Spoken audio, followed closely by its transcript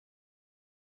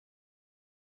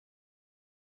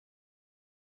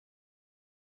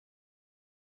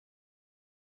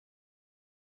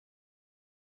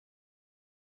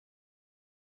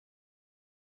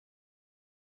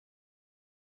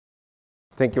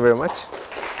Thank you very much.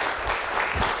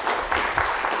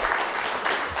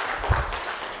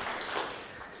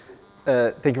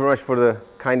 Thank you very much for the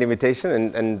kind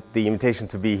invitation and the invitation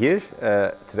to be here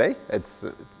today. It's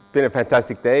been a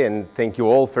fantastic day, and thank you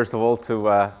all, first of all,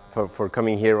 for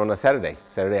coming here on a Saturday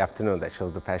afternoon. That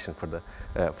shows the passion for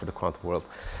the quantum world.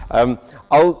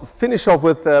 I'll finish off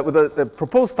with a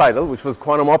proposed title, which was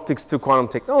Quantum Optics to Quantum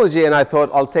Technology, and I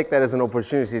thought I'll take that as an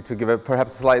opportunity to give a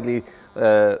perhaps slightly,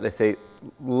 let's say,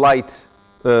 light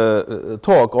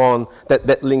talk on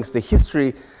that links the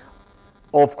history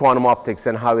of quantum optics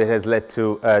and how it has led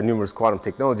to numerous quantum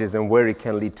technologies and where it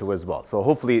can lead to as well. So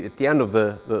hopefully at the end of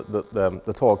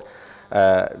the talk,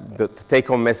 the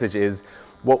take-home message is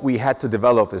what we had to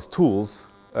develop as tools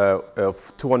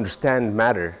to understand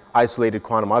matter, isolated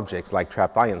quantum objects like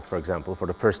trapped ions, for example, for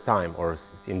the first time, or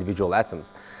individual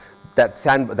atoms. That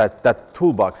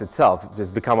toolbox itself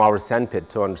has become our sandpit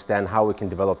to understand how we can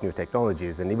develop new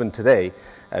technologies. And even today,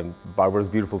 Barbara's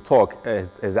beautiful talk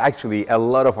is actually a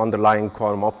lot of underlying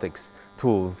quantum optics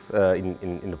tools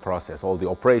in the process. All the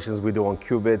operations we do on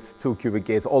qubits, 2-qubit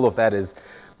gates, all of that is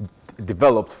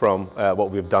developed from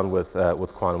what we've done with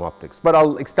quantum optics. But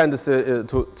I'll extend this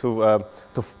to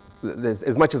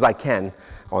as much as I can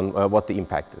on what the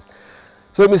impact is.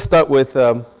 So let me start with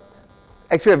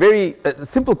actually a very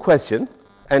simple question,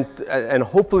 and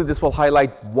hopefully this will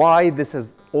highlight why this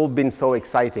has all been so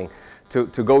exciting to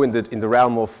go in the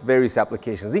realm of various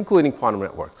applications, including quantum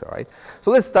networks, all right?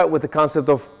 So let's start with the concept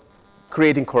of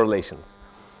creating correlations.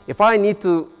 If I need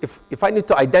to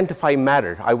identify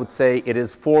matter, I would say it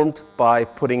is formed by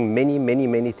putting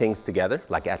many things together,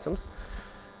 like atoms.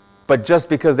 But just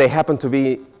because they happen to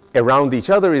be around each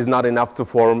other is not enough to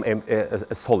form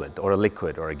a solid or a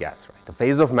liquid or a gas, right? The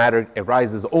phase of matter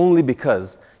arises only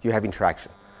because you have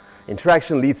interaction.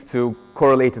 Interaction leads to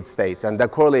correlated states, and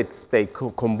that correlated state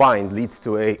combined leads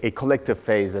to a collective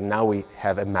phase, and now we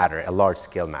have a matter, a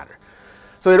large-scale matter.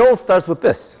 So it all starts with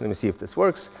this. Let me see if this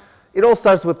works. It all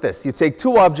starts with this. You take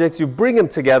two objects, you bring them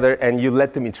together, and you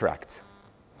let them interact.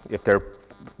 If they're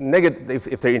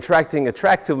if they're interacting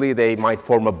attractively, they might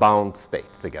form a bound state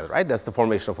together, right? That's the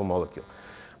formation of a molecule.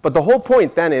 But the whole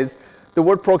point then is the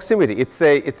word proximity. I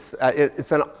think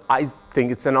it's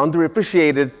an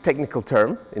underappreciated technical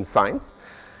term in science.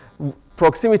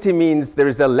 Proximity means there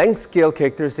is a length scale,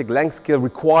 characteristic length scale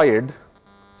required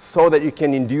so that you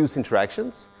can induce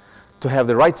interactions, to have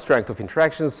the right strength of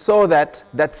interactions, so that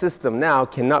that system now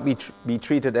cannot be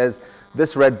treated as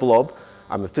this red blob.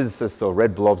 I'm a physicist, so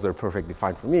red blobs are perfectly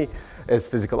fine for me as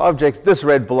physical objects, this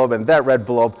red blob and that red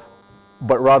blob,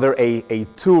 but rather a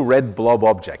two red blob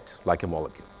object, like a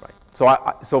molecule, right?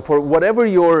 So for whatever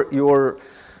your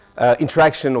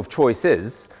interaction of choice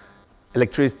is,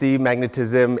 electricity,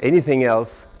 magnetism, anything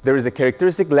else, there is a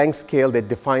characteristic length scale that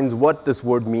defines what this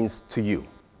word means to you,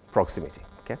 proximity,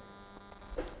 okay?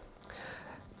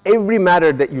 Every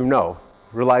matter that you know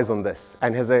relies on this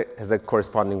and has a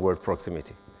corresponding word,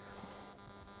 proximity.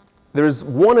 There is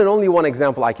one and only one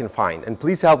example I can find, and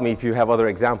please help me if you have other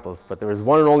examples, but there is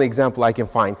one and only example I can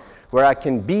find where I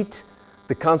can beat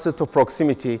the concept of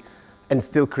proximity and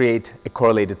still create a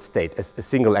correlated state, a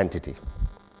single entity.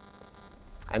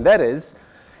 And that is,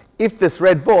 if this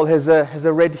red ball has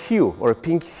a red hue or a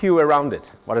pink hue around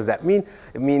it. What does that mean?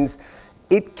 It means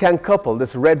it can couple,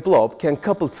 this red blob can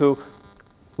couple to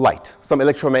light, some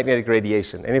electromagnetic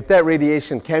radiation. And if that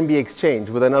radiation can be exchanged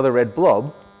with another red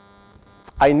blob,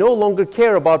 I no longer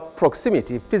care about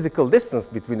proximity, physical distance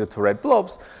between the two red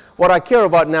blobs. What I care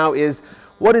about now is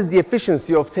what is the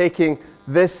efficiency of taking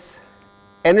this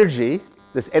energy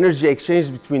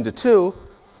exchange between the two,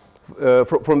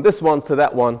 from this one to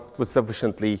that one with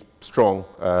sufficiently strong,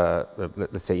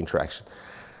 let's say, interaction.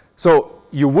 So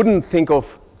you wouldn't think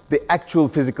of the actual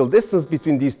physical distance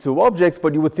between these two objects,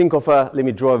 but you would think of let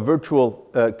me draw a virtual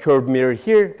curved mirror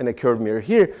here and a curved mirror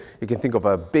here. You can think of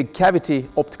a big cavity,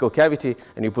 optical cavity,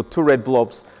 and you put two red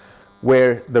blobs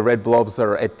where the red blobs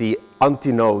are at the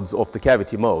antinodes of the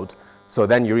cavity mode. So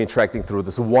then you're interacting through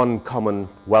this one common,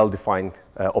 well-defined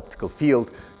optical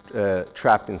field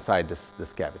trapped inside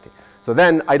this cavity. So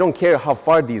then I don't care how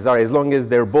far these are, as long as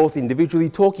they're both individually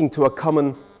talking to a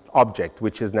common object,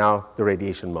 which is now the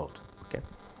radiation mode.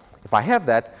 If I have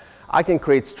that, I can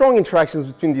create strong interactions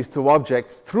between these two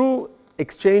objects through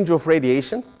exchange of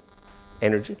radiation,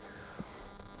 energy,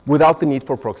 without the need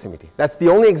for proximity. That's the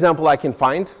only example I can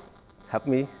find. Help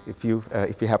me if you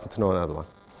happen to know another one.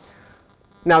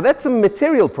 Now, that's a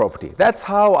material property. That's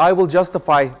how I will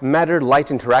justify matter-light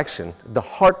interaction, the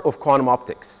heart of quantum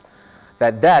optics.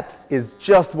 That is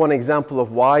just one example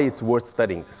of why it's worth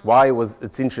studying this, why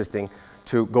it's interesting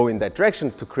to go in that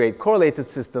direction to create correlated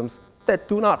systems that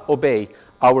do not obey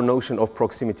our notion of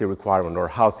proximity requirement or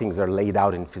how things are laid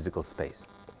out in physical space.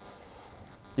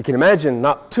 You can imagine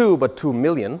not 2, but 2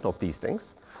 million of these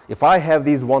things. If I have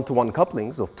these one-to-one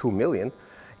couplings of 2 million,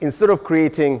 instead of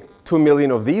creating 2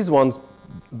 million of these ones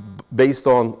based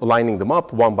on lining them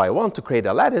up one by one to create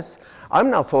a lattice, I'm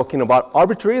now talking about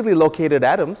arbitrarily located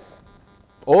atoms,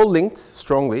 all linked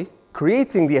strongly,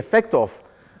 creating the effect of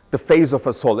the phase of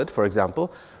a solid, for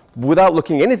example, without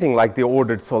looking anything like the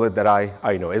ordered solid that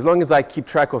I know. As long as I keep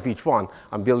track of each one,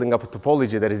 I'm building up a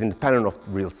topology that is independent of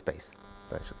real space,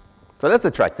 essentially. So that's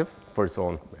attractive for its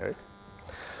own merit.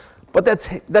 But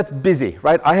that's busy,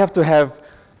 right? I have to have,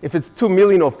 if it's 2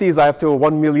 million of these, I have to have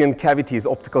 1 million cavities,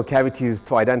 optical cavities,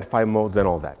 to identify modes and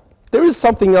all that. There is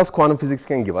something else quantum physics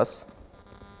can give us.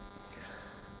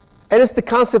 And it's the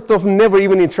concept of never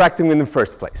even interacting in the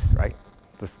first place, right?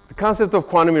 The concept of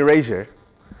quantum erasure,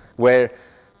 where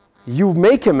you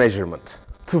make a measurement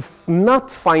to not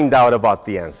find out about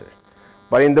the answer.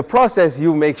 But in the process,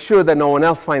 you make sure that no one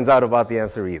else finds out about the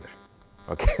answer either.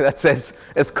 Okay, that's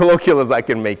as colloquial as I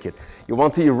can make it. You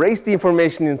want to erase the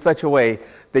information in such a way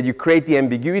that you create the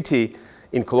ambiguity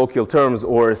in colloquial terms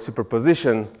or a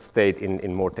superposition state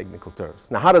in more technical terms.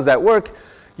 Now, how does that work?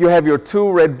 You have your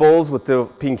 2 red balls with the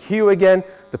pink hue again.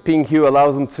 The pink hue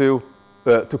allows them to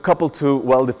couple to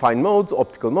well-defined modes,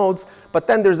 optical modes. But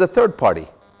then there's a third party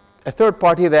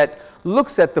that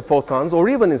looks at the photons, or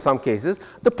even in some cases,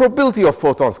 the probability of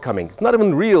photons coming. It's not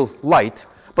even real light,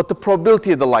 but the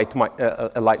probability of the light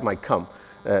might come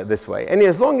this way. And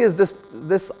as long as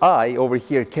this eye over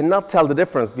here cannot tell the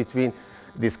difference between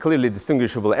these clearly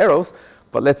distinguishable arrows,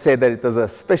 but let's say that it does a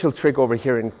special trick over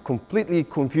here and completely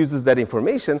confuses that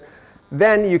information,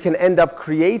 then you can end up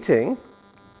creating,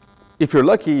 if you're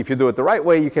lucky, if you do it the right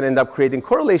way, you can end up creating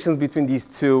correlations between these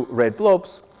 2 red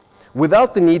blobs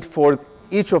without the need for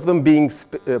each of them being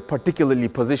particularly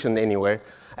positioned anywhere.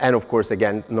 And of course,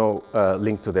 again, no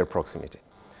link to their proximity.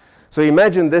 So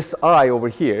imagine this eye over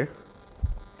here,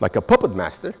 like a puppet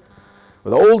master,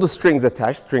 with all the strings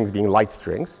attached, strings being light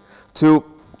strings, to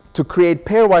create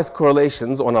pairwise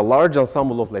correlations on a large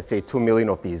ensemble of, let's say, 2 million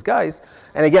of these guys.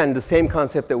 And again, the same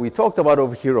concept that we talked about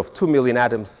over here of 2 million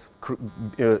atoms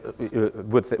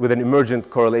with an emergent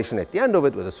correlation at the end of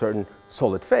it with a certain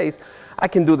solid phase. I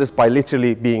can do this by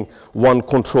literally being one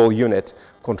control unit,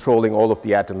 controlling all of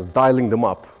the atoms, dialing them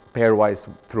up pairwise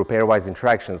through pairwise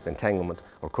interactions, entanglement,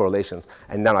 or correlations.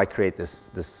 And then I create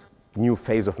this new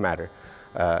phase of matter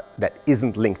that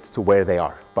isn't linked to where they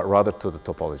are, but rather to the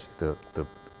topology,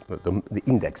 the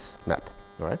index map.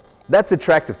 All right? That's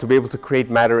attractive, to be able to create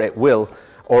matter at will,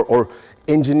 or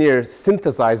engineer,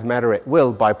 synthesize matter at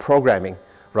will by programming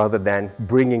rather than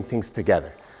bringing things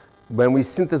together. When we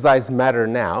synthesize matter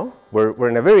now, we're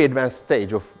in a very advanced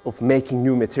stage of making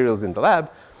new materials in the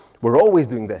lab. We're always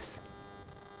doing this.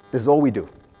 This is all we do.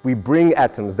 We bring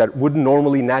atoms that wouldn't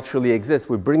normally naturally exist.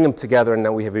 We bring them together, and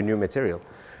now we have a new material.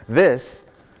 This,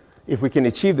 if we can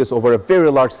achieve this over a very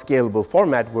large scalable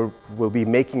format, we'll be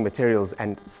making materials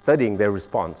and studying their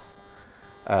response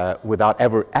without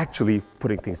ever actually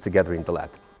putting things together in the lab.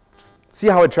 See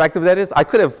how attractive that is? I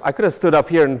could have stood up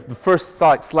here, and the first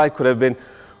slide could have been,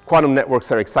 quantum networks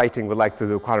are exciting, we'd like to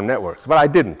do quantum networks. But I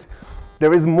didn't.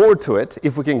 There is more to it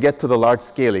if we can get to the large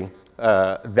scaling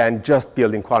than just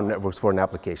building quantum networks for an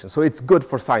application. So it's good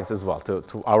for science as well,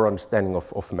 to our understanding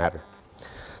of matter.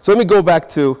 So let me go back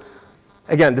to,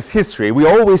 again, this history. We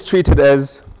always treat it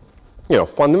as, you know,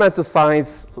 fundamental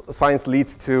science. Science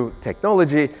leads to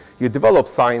technology. You develop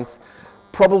science,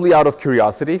 probably out of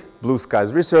curiosity, blue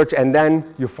skies research, and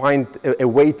then you find a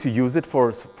way to use it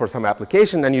for some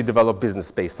application, and you develop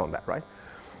business based on that, right?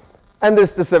 And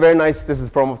this is a very nice, this is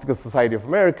from Optical Society of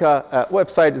America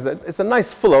website. It's a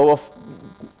nice flow of,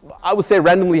 I would say,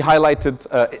 randomly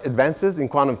highlighted advances in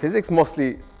quantum physics,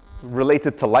 mostly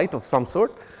related to light of some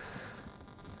sort.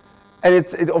 And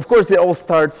of course, it all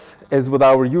starts, as with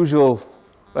our usual,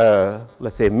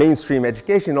 let's say, mainstream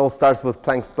education, it all starts with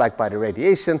Planck's black body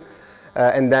radiation,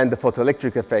 and then the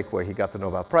photoelectric effect, where he got the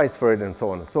Nobel Prize for it, and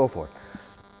so on and so forth.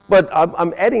 But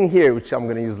I'm adding here, which I'm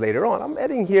going to use later on, I'm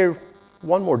adding here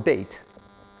one more date,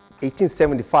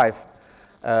 1875,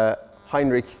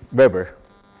 Heinrich Weber.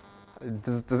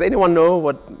 Does anyone know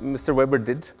what Mr. Weber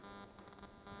did?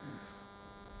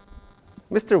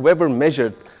 Mr. Weber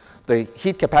measured the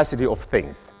heat capacity of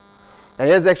things. And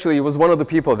he was one of the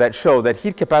people that showed that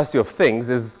heat capacity of things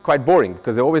is quite boring,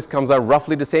 because it always comes out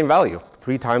roughly the same value,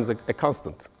 3 times a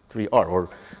constant, 3R, or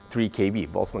 3 kV,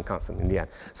 Boltzmann constant in the end.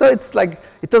 So it's like,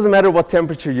 it doesn't matter what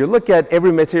temperature you look at,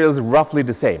 every material is roughly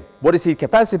the same. What is heat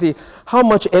capacity? How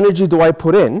much energy do I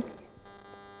put in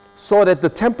so that the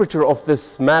temperature of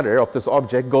this matter, of this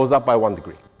object, goes up by 1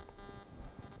 degree?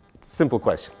 Simple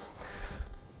question.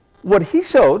 What he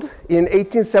showed in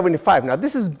 1875, now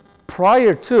this is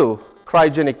prior to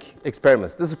cryogenic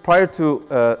experiments. This is prior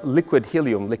to liquid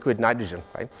helium, liquid nitrogen,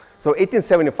 right? So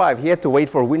 1875, he had to wait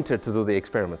for winter to do the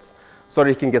experiments so that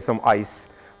he can get some ice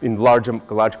in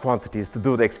large quantities to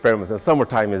do the experiments. And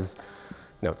summertime is,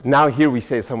 now here we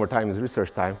say summertime is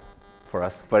research time for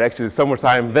us, but actually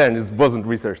summertime then wasn't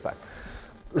research time.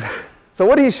 So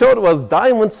what he showed was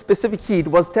diamond specific heat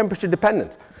was temperature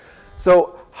dependent.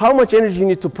 So how much energy you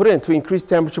need to put in to increase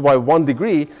temperature by 1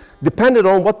 degree depended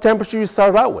on what temperature you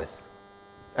start out with.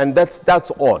 And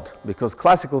that's odd, because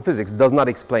classical physics does not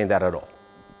explain that at all.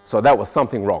 So that was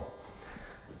something wrong.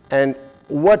 And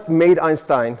what made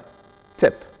Einstein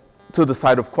tip to the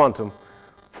side of quantum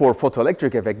for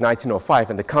photoelectric effect 1905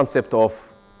 and the concept of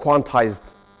quantized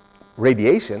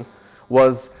radiation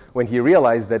was when he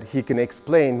realized that he can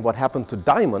explain what happened to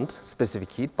diamond specific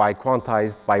heat by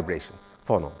quantized vibrations,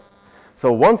 phonons.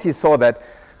 So once he saw that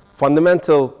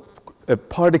fundamental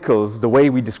particles, the way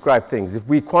we describe things, if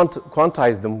we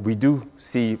quantize them, we do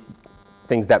see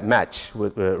things that match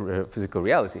with physical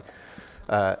reality.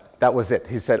 That was it.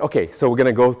 He said, okay, so we're going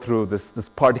to go through this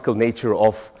particle nature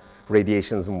of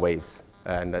radiations and waves,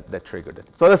 and that triggered it.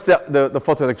 So that's the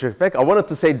photoelectric effect. I wanted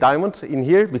to say diamond in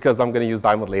here because I'm going to use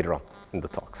diamond later on in the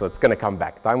talk. So it's going to come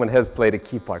back. Diamond has played a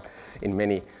key part in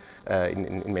many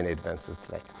advances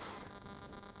today.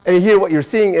 And here what you're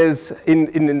seeing is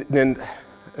in an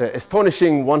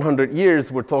astonishing 100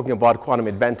 years, we're talking about quantum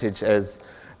advantage as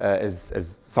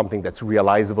something that's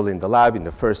realizable in the lab in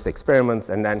the first experiments.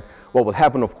 And then what will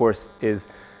happen, of course, is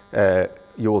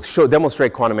you will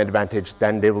demonstrate quantum advantage,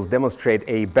 then they will demonstrate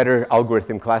a better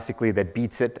algorithm classically that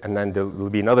beats it, and then there will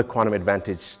be another quantum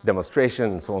advantage demonstration,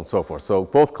 and so on and so forth. So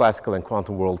both classical and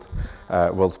quantum worlds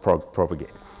propagate.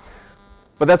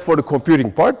 But that's for the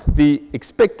computing part. The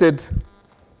expected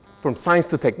from science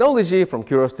to technology, from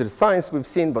curiosity to science, we've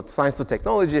seen, but science to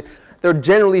technology, there are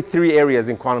generally 3 areas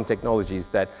in quantum technologies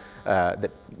that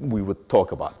we would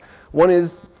talk about. One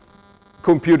is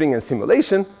computing and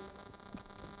simulation.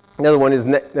 Another one is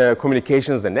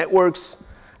communications and networks.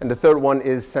 And the third one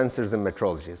is sensors and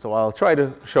metrology. So what I'll try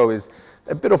to show is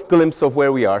a bit of glimpse of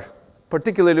where we are,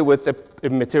 particularly with a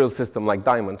material system like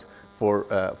diamond for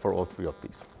all 3 of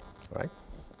these. All right?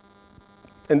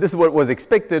 And this is what was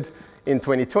expected in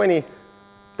 2020,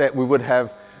 that we would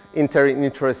have inter- and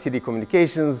intra-city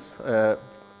communications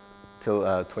till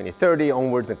 2030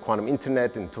 onwards, and quantum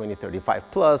internet in 2035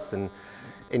 plus, and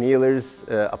annealers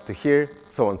up to here,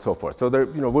 so on and so forth. So there,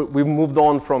 we've moved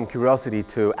on from curiosity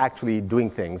to actually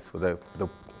doing things with a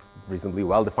reasonably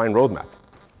well-defined roadmap.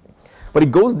 But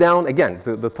it goes down, again,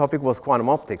 the topic was quantum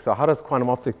optics. So how does quantum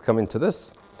optics come into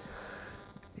this?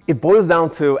 It boils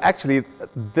down to actually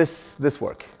this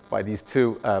work by these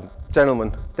 2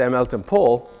 gentlemen, Mete and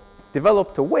Paul,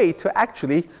 developed a way to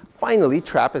actually finally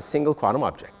trap a single quantum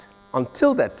object.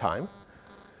 Until that time,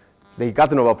 they got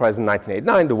the Nobel Prize in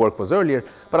 1989, the work was earlier,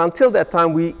 but until that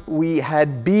time we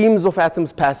had beams of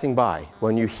atoms passing by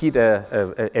when you heat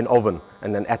an oven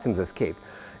and then atoms escape.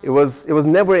 It was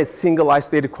never a single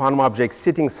isolated quantum object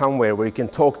sitting somewhere where you can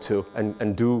talk to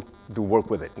and do work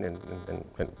with it and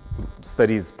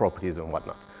study its properties and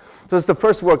whatnot. So it's the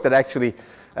first work that actually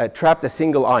trapped a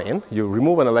single ion. You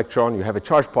remove an electron, you have a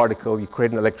charged particle, you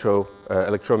create an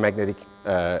electromagnetic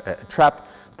trap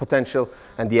potential,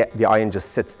 and the ion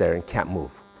just sits there and can't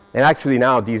move. And actually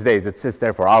now, these days, it sits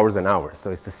there for hours and hours, so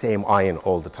it's the same ion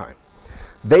all the time.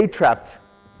 They trapped,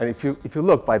 and if you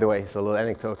look, by the way, it's a little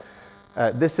anecdote,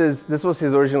 this was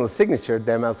his original signature,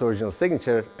 Mete's original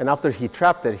signature, and after he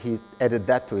trapped it, he added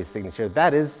that to his signature.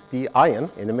 That is the ion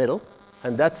in the middle,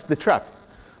 and that's the trap.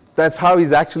 That's how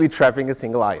he's actually trapping a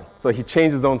single ion. So he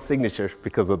changed his own signature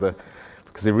because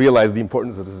he realized the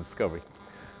importance of this discovery.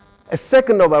 A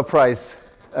second Nobel Prize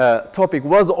topic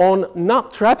was on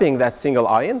not trapping that single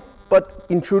ion, but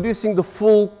introducing the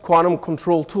full quantum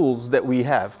control tools that we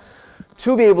have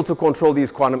to be able to control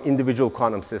these individual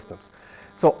quantum systems.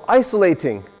 So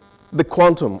isolating the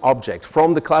quantum object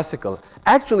from the classical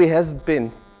actually has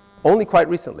been only quite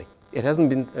recently. It hasn't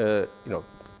been,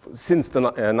 since the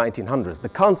 1900s. The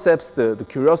concepts, the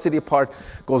curiosity part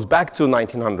goes back to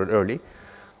 1900 early.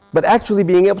 But actually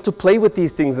being able to play with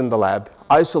these things in the lab,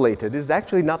 isolated, is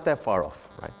actually not that far off,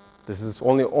 right? This is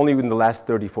only in the last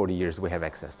 30, 40 years we have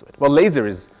access to it. Well, laser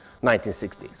is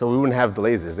 1960, so we wouldn't have the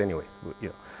lasers anyways.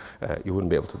 You wouldn't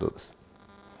be able to do this.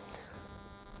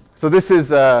 So this is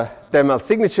Mete's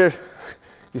signature.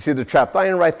 You see the trapped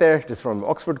ion right there. This is from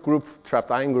Oxford group,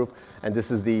 trapped ion group. And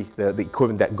this is the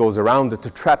equipment that goes around it to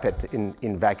trap it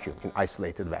in vacuum, in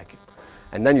isolated vacuum.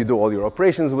 And then you do all your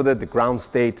operations with it. The ground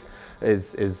state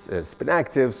is spin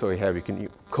active, so you can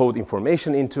code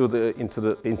information into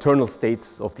the internal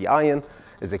states of the ion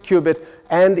as a qubit.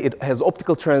 And it has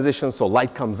optical transitions, so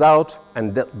light comes out,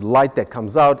 and the light that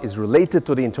comes out is related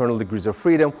to the internal degrees of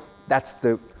freedom.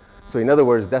 So in other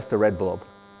words, that's the red bulb.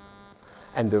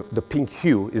 And the pink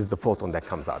hue is the photon that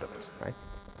comes out of it, right?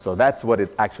 So that's what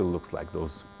it actually looks like,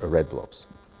 those red blobs.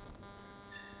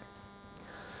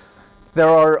 There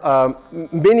are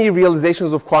many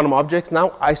realizations of quantum objects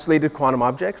now, isolated quantum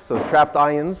objects. So trapped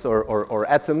ions or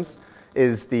atoms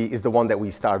is the one that we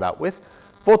started out with.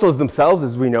 Photons themselves,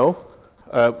 as we know,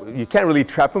 you can't really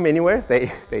trap them anywhere.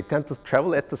 They tend to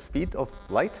travel at the speed of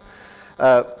light.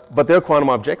 But they're quantum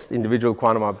objects, individual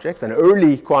quantum objects. And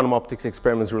early quantum optics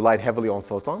experiments relied heavily on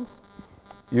photons,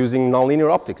 using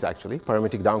nonlinear optics, actually.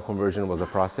 Parametric down conversion was a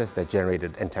process that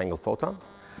generated entangled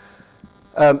photons.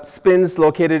 Spins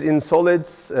located in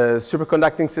solids,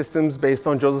 superconducting systems based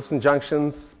on Josephson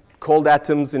junctions, cold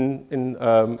atoms in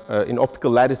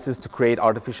optical lattices to create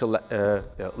artificial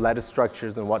lattice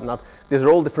structures and whatnot. These are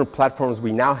all different platforms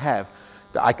we now have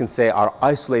that I can say are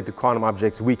isolated quantum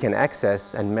objects we can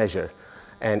access and measure.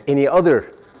 And any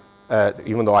other,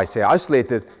 even though I say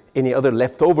isolated, any other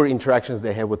leftover interactions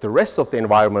they have with the rest of the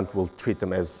environment will treat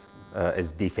them as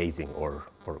dephasing or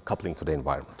coupling to the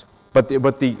environment. But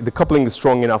the coupling is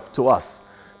strong enough to us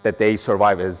that they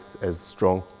survive as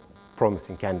strong,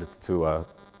 promising candidates to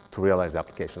realize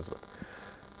applications with.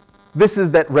 This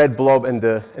is that red blob and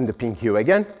the pink hue.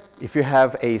 Again, if you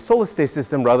have a solid state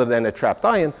system rather than a trapped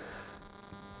ion,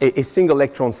 a single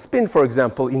electron spin, for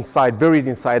example, buried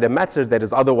inside a matter that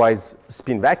is otherwise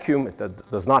spin vacuum, it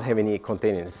does not have any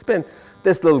containing spin,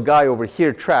 this little guy over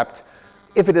here trapped,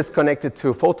 if it is connected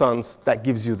to photons, that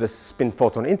gives you this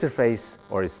spin-photon interface,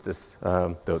 or is this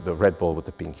the red ball with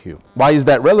the pink hue. Why is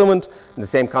that relevant? In the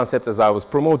same concept as I was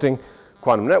promoting,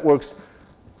 quantum networks,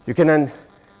 you can then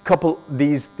couple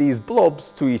these blobs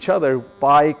to each other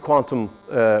by quantum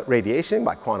radiation,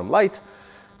 by quantum light.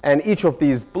 And each of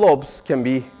these blobs can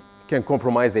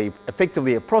comprise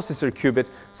effectively a processor qubit,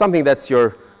 something that's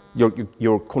your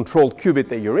controlled qubit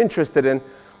that you're interested in,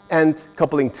 and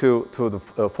coupling to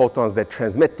the photons that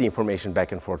transmit the information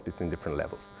back and forth between different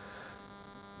levels.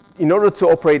 In order to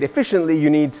operate efficiently,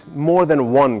 you need more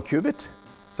than one qubit.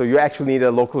 So you actually need a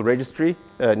local registry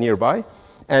nearby.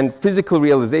 And physical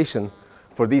realization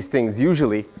for these things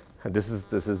usually, and this is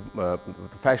the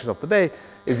fashion of the day,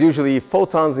 is usually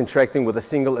photons interacting with a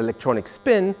single electronic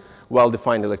spin,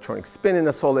 well-defined electronic spin in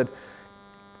a solid,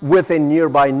 with a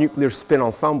nearby nuclear spin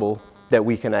ensemble that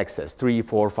we can access, 3,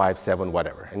 4, 5, 7,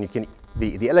 whatever. And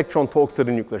the electron talks to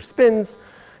the nuclear spins.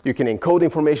 You can encode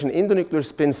information in the nuclear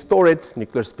spins, store it.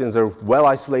 Nuclear spins are well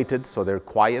isolated, so they're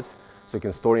quiet, so you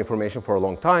can store information for a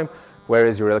long time,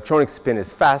 whereas your electronic spin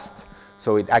is fast,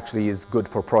 so it actually is good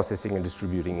for processing and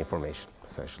distributing information,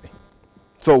 essentially.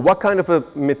 So what kind of a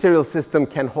material system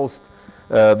can host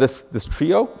this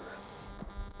trio?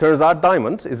 Turns out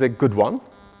diamond is a good one,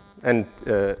 and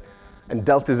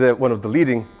Delft is one of the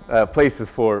leading places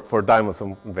for diamonds, so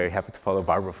I'm very happy to follow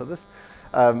Barbara for this.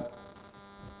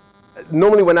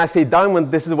 Normally when I say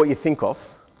diamond, this is what you think of,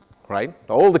 right?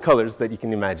 All the colors that you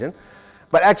can imagine.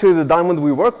 But actually the diamond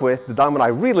we work with, the diamond I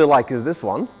really like is this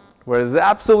one, where there's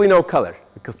absolutely no color,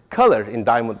 because color in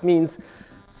diamond means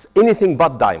anything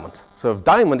but diamond. So if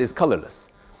diamond is colorless,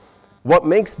 what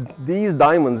makes these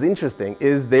diamonds interesting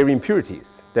is their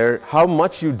impurities. How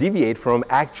much you deviate from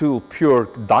actual pure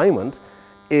diamond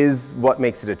is what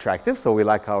makes it attractive, so we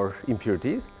like our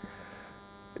impurities.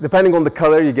 Depending on the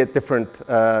color, you get different,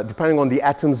 depending on the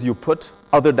atoms you put,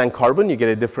 other than carbon, you get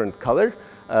a different color.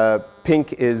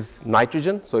 Pink is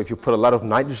nitrogen, so if you put a lot of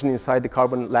nitrogen inside the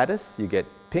carbon lattice, you get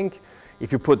pink.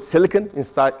 If you put silicon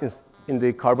in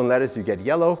the carbon lattice, you get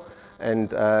yellow.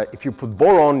 And if you put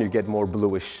boron, you get more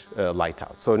bluish light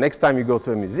out. So next time you go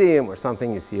to a museum or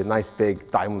something, you see a nice big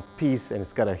diamond piece and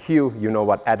it's got a hue, you know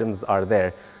what atoms are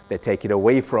there that take it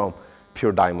away from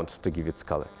pure diamond to give its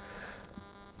color.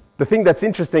 The thing that's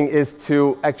interesting is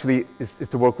to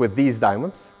work with these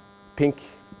diamonds, pink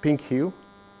hue,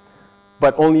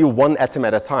 but only one atom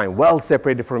at a time, well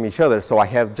separated from each other. So I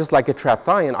have, just like a trapped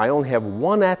ion, I only have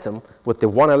one atom with the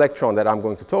one electron that I'm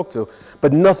going to talk to,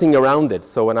 but nothing around it.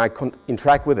 So when I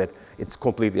interact with it, it's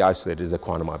completely isolated as a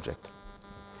quantum object.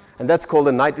 And that's called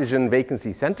a nitrogen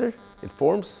vacancy center. It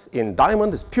forms in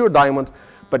diamond, it's pure diamond,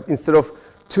 but instead of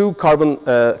two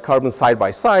carbons side by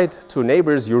side, two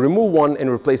neighbors, you remove one and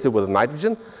replace it with a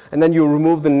nitrogen, and then you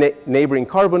remove the neighboring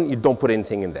carbon, you don't put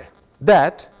anything in there.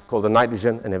 That, called a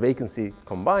nitrogen and a vacancy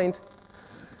combined,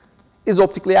 is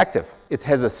optically active. It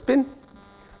has a spin,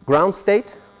 ground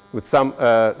state, with some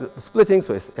splitting,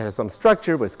 so it has some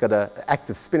structure, but it's got an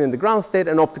active spin in the ground state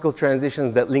and optical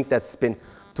transitions that link that spin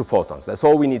to photons. That's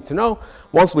all we need to know.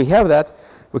 Once we have that,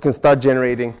 we can start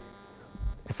generating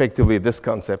effectively this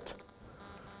concept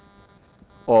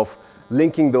of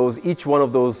linking those, each one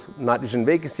of those nitrogen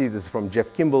vacancies. This is from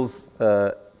Jeff Kimball's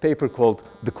paper called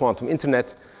The Quantum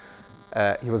Internet.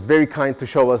 He was very kind to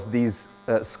show us these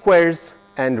squares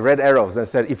and red arrows and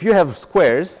said, if you have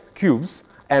squares, cubes,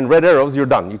 and red arrows, you're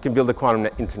done. You can build a quantum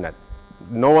internet.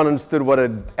 No one understood what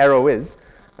an arrow is,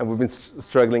 and we've been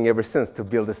struggling ever since to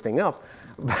build this thing up.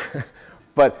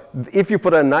 But if you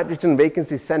put a nitrogen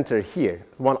vacancy center here,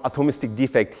 one atomistic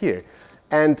defect here,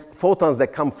 and photons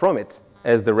that come from it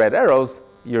as the red arrows,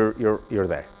 you're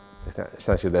there.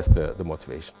 Essentially, that's the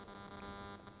motivation.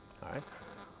 All right.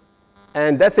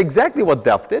 And that's exactly what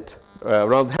Delft did.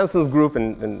 Ronald Hansen's group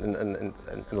and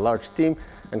a large team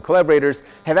and collaborators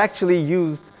have actually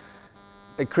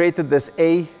created this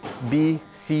A, B,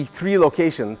 C, 3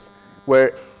 locations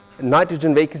where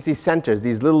nitrogen vacancy centers,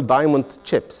 these little diamond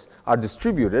chips, are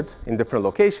distributed in different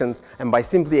locations, and by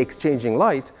simply exchanging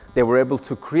light, they were able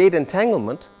to create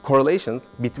entanglement,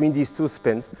 correlations between these two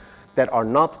spins that are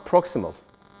not proximal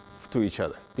to each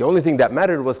other. The only thing that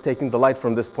mattered was taking the light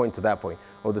from this point to that point,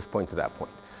 or this point to that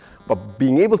point. But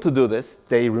being able to do this,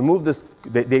 they removed this,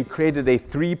 they created a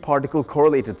 3-particle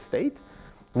correlated state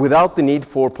without the need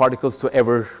for particles to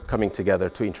ever coming together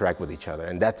to interact with each other.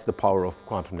 And that's the power of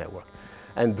quantum network.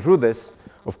 And through this,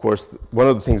 of course, one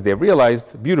of the things they've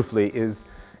realized beautifully is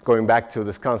going back to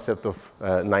this concept of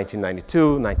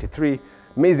 1992, 93,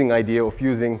 amazing idea of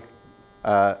using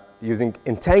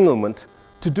entanglement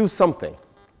to do something.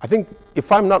 I think,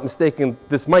 if I'm not mistaken,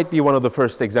 this might be one of the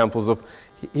first examples of,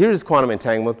 here is quantum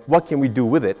entanglement, what can we do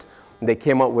with it? And they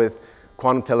came up with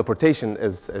quantum teleportation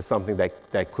as something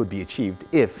that could be achieved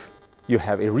if you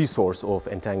have a resource of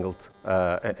entangled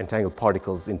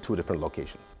particles in 2 different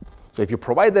locations. So if you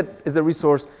provide that as a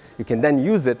resource, you can then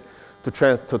use it to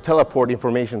teleport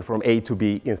information from A to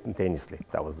B instantaneously.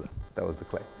 That was the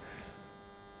claim.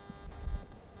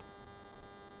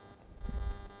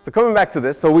 So coming back to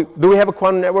this, so do we have a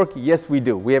quantum network? Yes, we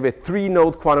do. We have a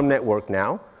 3-node quantum network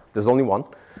now. There's only one.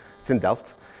 It's in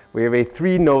Delft. We have a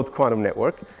 3-node quantum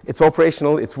network. It's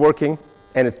operational, it's working,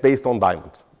 and it's based on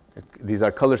diamond. These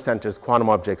are color centers, quantum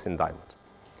objects in diamond.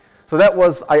 So that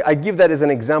was, I give that as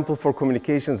an example for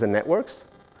communications and networks.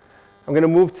 I'm going to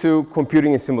move to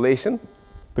computing and simulation,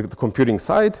 the computing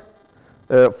side,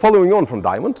 following on from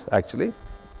diamond, actually.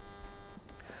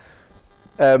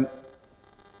 As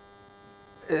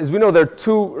we know, there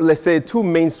are two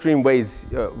mainstream ways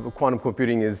quantum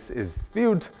computing is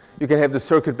viewed. You can have the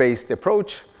circuit-based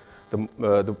approach, the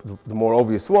more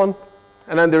obvious one,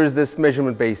 and then there is this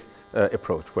measurement-based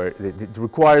approach where it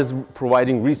requires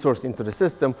providing resource into the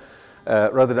system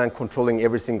rather than controlling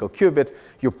every single qubit.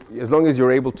 As long as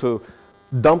you're able to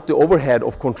dump the overhead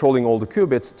of controlling all the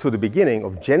qubits to the beginning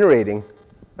of generating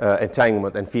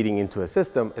entanglement and feeding into a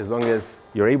system, as long as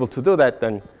you're able to do that,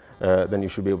 then you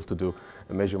should be able to do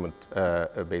a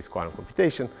measurement-based quantum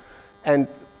computation. And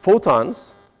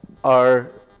photons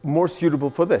are more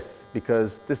suitable for this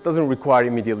because this doesn't require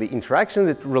immediately interactions.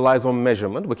 It relies on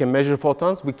measurement. We can measure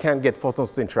photons. We can't get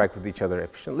photons to interact with each other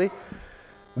efficiently.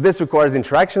 This requires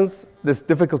interactions. It's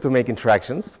difficult to make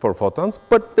interactions for photons,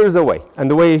 but there's a way. And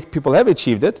the way people have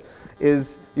achieved it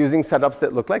is using setups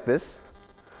that look like this.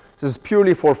 This is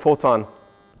purely for photon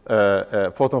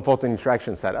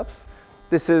interaction setups.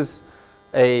 This is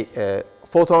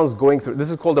photons going through, this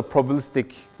is called a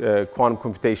probabilistic quantum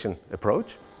computation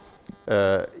approach.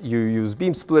 You use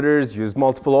beam splitters, use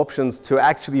multiple options to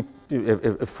actually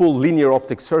a full linear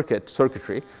optic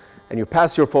circuitry, and you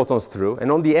pass your photons through,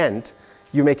 and on the end,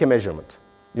 you make a measurement.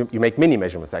 You make many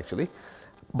measurements, actually,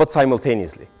 but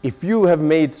simultaneously. If you have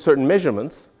made certain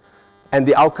measurements, and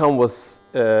the outcome was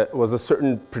a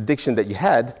certain prediction that you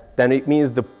had, then it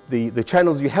means the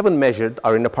channels you haven't measured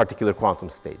are in a particular quantum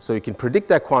state. So you can predict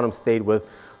that quantum state with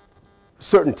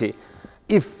certainty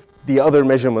if the other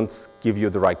measurements give you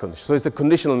the right condition. So it's a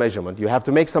conditional measurement. You have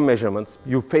to make some measurements.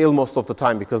 You fail most of the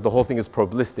time because the whole thing is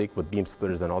probabilistic with beam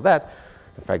splitters and all that.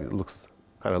 In fact, it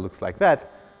kind of looks like that.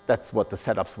 That's what the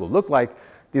setups will look like.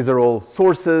 These are all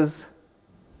sources,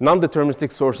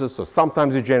 non-deterministic sources. So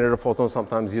sometimes you generate a photon,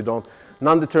 sometimes you don't.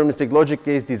 Non-deterministic logic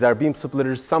gates, these are beam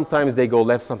splitters. Sometimes they go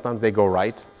left, sometimes they go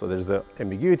right. So there's an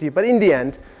ambiguity. But in the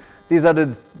end, These are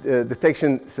the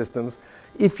detection systems.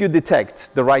 If you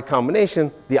detect the right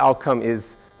combination, the outcome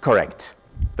is correct.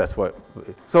 That's what.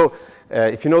 So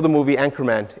if you know the movie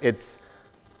Anchorman, it's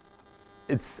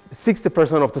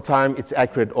 60% of the time it's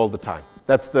accurate all the time.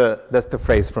 That's the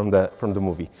phrase from the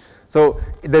movie. So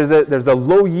there's a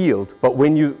low yield, but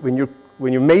when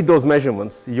you made those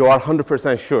measurements, you are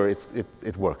 100% sure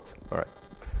it worked. All right.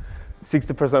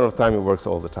 60% of the time it works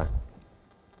all the time.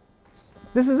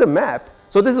 This is a map.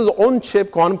 So this is on-chip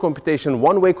quantum computation,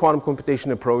 one-way quantum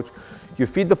computation approach. You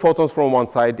feed the photons from one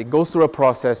side, it goes through a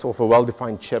process of a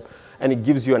well-defined chip, and it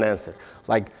gives you an answer,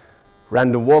 like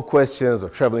random walk questions or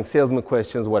traveling salesman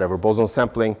questions, whatever, boson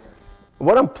sampling.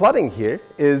 What I'm plotting here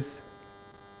is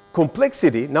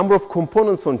complexity, number of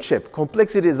components on chip.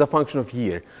 Complexity is a function of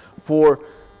year for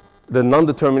the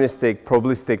non-deterministic,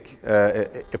 probabilistic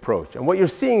approach. And what you're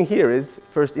seeing here is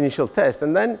first initial test,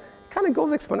 and then it kind of goes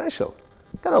exponential.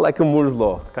 Kind of like a Moore's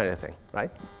law kind of thing,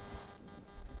 right?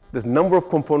 There's number of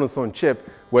components on chip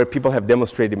where people have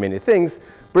demonstrated many things,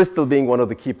 Bristol being one of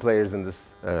the key players in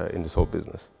this whole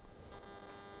business.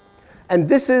 And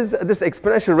this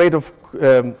exponential rate of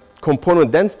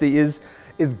component density is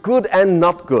good and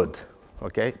not good,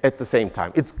 okay, at the same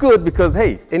time. It's good because,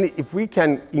 hey, if we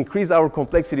can increase our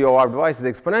complexity of our devices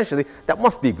exponentially, that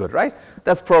must be good, right?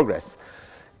 That's progress.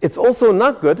 It's also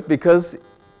not good because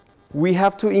we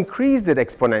have to increase it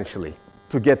exponentially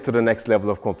to get to the next level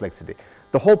of complexity.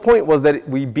 The whole point was that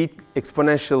we beat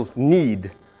exponential need.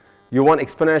 You want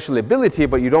exponential ability,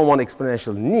 but you don't want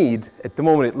exponential need. At the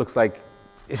moment, it looks like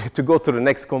to go to the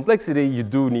next complexity, you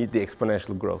do need the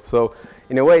exponential growth. So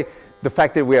in a way, the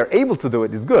fact that we are able to do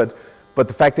it is good, but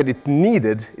the fact that it's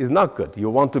needed is not good. You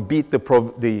want to beat the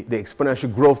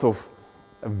exponential growth of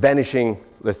vanishing,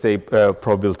 let's say,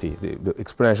 probability, the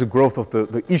exponential growth of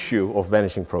the issue of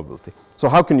vanishing probability. So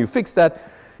how can you fix that?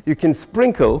 You can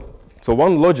sprinkle. So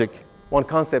one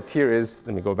concept here is,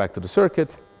 let me go back to the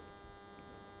circuit.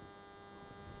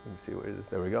 Let me see where it is.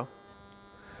 There we go.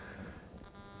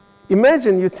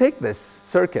 Imagine you take this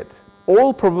circuit,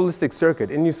 all probabilistic circuit,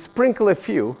 and you sprinkle a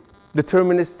few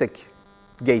deterministic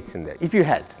gates in there. If you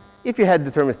had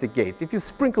deterministic gates, if you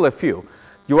sprinkle a few,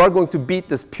 you are going to beat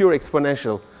this pure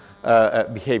exponential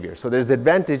behavior. So there's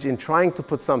advantage in trying to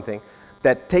put something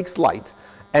that takes light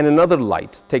and another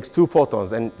light takes two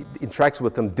photons and interacts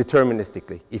with them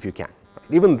deterministically, if you can.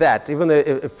 Even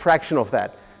a fraction of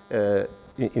that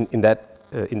in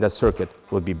that circuit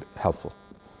would be helpful.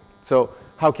 So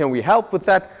how can we help with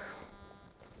that?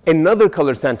 Another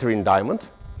color center in diamond,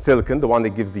 silicon, the one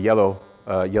that gives the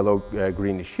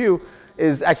greenish hue,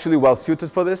 is actually well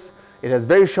suited for this. It has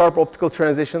very sharp optical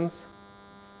transitions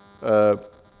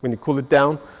when you cool it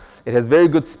down. It has very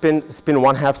good spin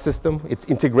 1/2 system. It's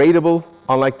integratable.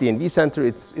 Unlike the NV center,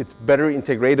 it's better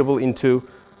integratable into,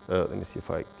 let me see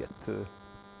if I get to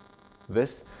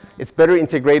this. It's better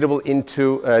integratable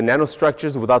into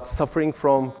nanostructures without suffering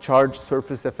from charged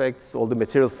surface effects, all the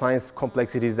material science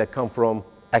complexities that come from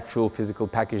actual physical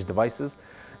packaged devices.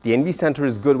 The NV center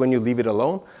is good when you leave it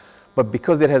alone, but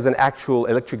because it has an actual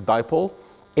electric dipole,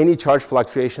 any charge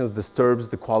fluctuations disturbs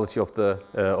the quality of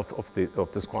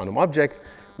this quantum object,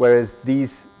 whereas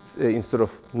these, instead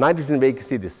of nitrogen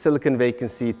vacancy, the silicon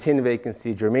vacancy, tin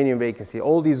vacancy, germanium vacancy,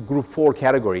 all these group 4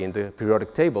 category in the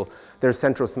periodic table, they're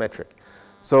centrosymmetric.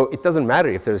 So it doesn't matter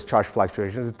if there's charge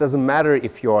fluctuations. It doesn't matter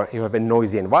if you have a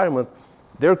noisy environment.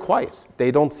 They're quiet.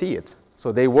 They don't see it.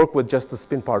 So they work with just the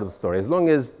spin part of the story. As long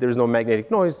as there's no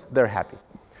magnetic noise, they're happy.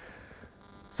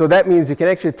 So that means you can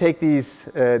actually take these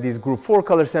group 4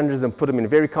 color centers and put them in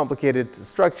very complicated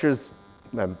structures,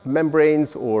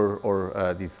 membranes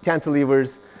or these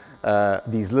cantilevers.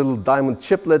 These little diamond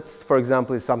chiplets, for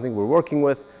example, is something we're working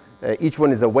with. Each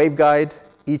one is a waveguide.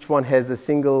 Each one has a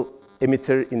single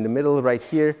emitter in the middle right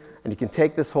here. And you can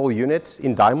take this whole unit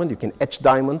in diamond. You can etch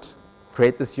diamond,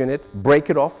 create this unit, break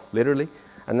it off, literally,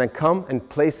 and then come and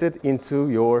place it into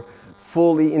your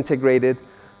fully integrated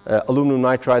aluminum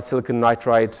nitride, silicon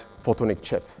nitride photonic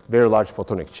chip, very large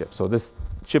photonic chip. So this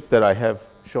chip that I have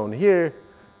shown here,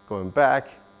 going back,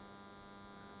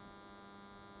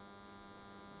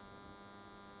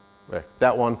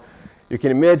 that one, you can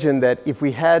imagine that if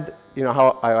we had, you know,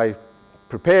 how I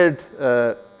prepared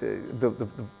the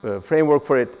framework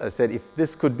for it, I said if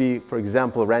this could be, for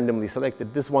example, randomly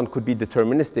selected, this one could be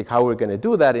deterministic. How we're going to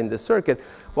do that in this circuit?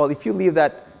 Well, if you leave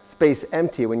that space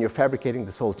empty when you're fabricating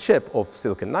this whole chip of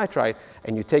silicon nitride,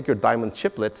 and you take your diamond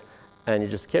chiplet and you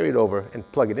just carry it over and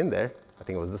plug it in there, I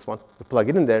think it was this one, you plug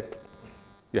it in there,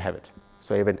 you have it.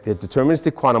 So you have a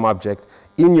deterministic quantum object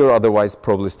in your otherwise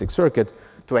probabilistic circuit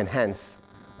to enhance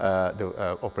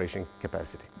the operation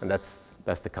capacity. And that's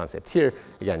That's the concept here.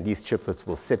 Again, these chiplets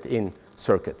will sit in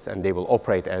circuits, and they will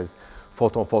operate as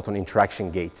photon-photon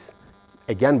interaction gates,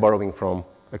 again borrowing from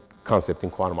a concept in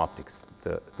quantum optics.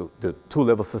 The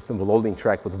two-level system will only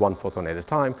interact with one photon at a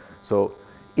time. So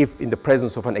if in the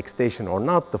presence of an excitation or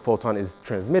not, the photon is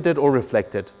transmitted or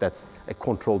reflected, that's a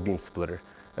controlled beam splitter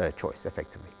choice,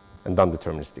 effectively, and done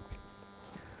deterministically.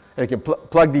 And you can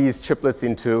plug these chiplets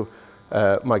into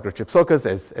microchip sockets,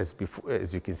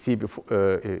 as you can see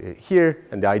here.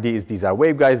 And the idea is these are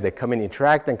waveguides. They come in,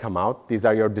 interact, and come out. These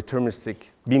are your deterministic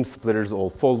beam splitters all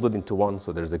folded into one.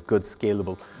 So there's a good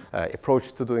scalable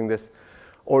approach to doing this.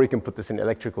 Or you can put this in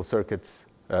electrical circuits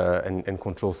and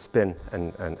control spin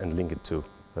and link it to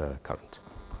current.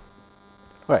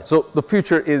 All right, so the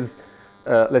future is,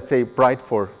 let's say, bright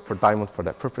for diamond for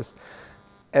that purpose.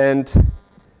 And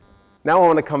now I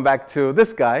want to come back to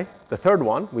this guy, the third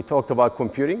one. We talked about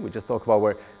computing. We just talked about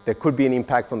where there could be an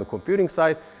impact on the computing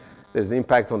side. There's an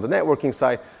impact on the networking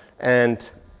side. And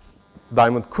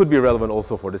diamond could be relevant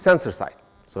also for the sensor side.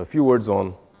 So a few words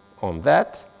on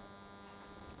that.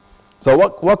 So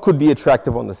what could be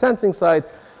attractive on the sensing side?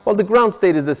 Well, the ground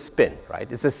state is a spin,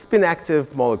 right? It's a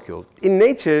spin-active molecule. In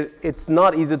nature, it's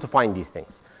not easy to find these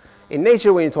things. In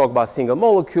nature, when you talk about single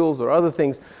molecules or other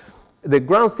things, the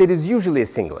ground state is usually a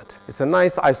singlet. It's a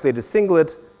nice isolated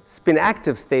singlet.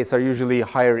 Spin-active states are usually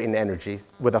higher in energy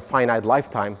with a finite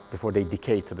lifetime before they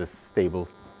decay to this stable,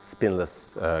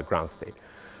 spinless ground state.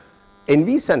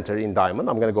 NV center in diamond,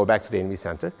 I'm going to go back to the NV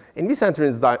center. NV center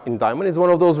in diamond is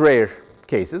one of those rare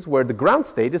cases where the ground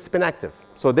state is spin-active.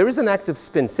 So there is an active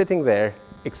spin sitting there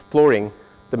exploring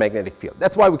the magnetic field.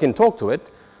 That's why we can talk to it.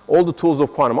 All the tools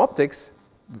of quantum optics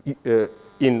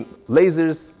in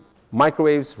lasers,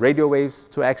 microwaves, radio waves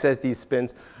to access these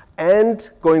spins, and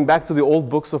going back to the old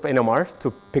books of NMR to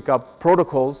pick up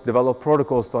protocols, develop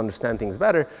protocols to understand things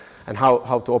better and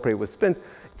how to operate with spins.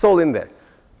 It's all in there.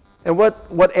 And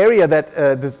what area that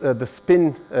the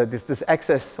spin, this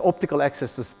access, optical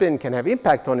access to spin can have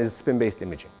impact on is spin-based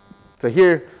imaging. So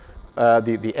here,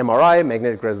 the MRI,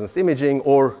 magnetic resonance imaging,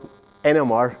 or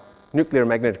NMR, nuclear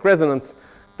magnetic resonance,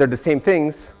 they're the same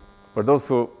things. For those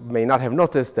who may not have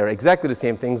noticed, they're exactly the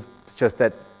same things. It's just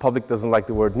that public doesn't like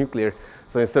the word nuclear.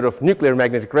 So instead of nuclear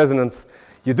magnetic resonance,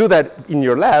 you do that in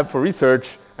your lab for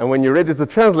research, and when you're ready to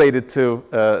translate it to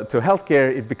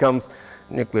healthcare, it becomes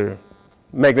nuclear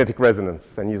magnetic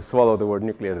resonance, and you swallow the word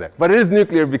nuclear there. But it is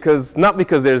nuclear because, not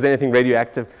because there's anything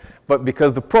radioactive, but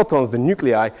because the protons, the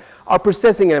nuclei, are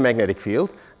processing in a magnetic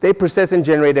field. They process and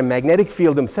generate a magnetic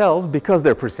field themselves because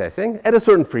they're processing at a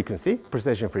certain frequency,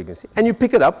 precession frequency, and you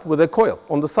pick it up with a coil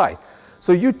on the side.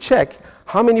 So you check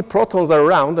how many protons are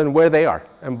around and where they are.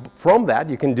 And from that,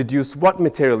 you can deduce what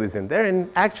material is in there. And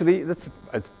actually, it's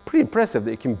pretty impressive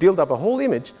that you can build up a whole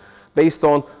image based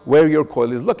on where your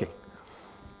coil is looking.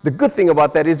 The good thing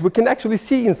about that is we can actually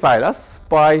see inside us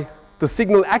by the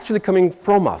signal actually coming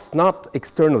from us, not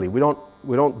externally. We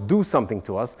don't do something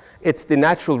to us. It's the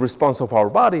natural response of our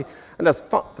body, and that's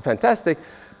fantastic.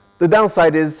 The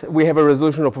downside is we have a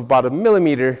resolution of about 1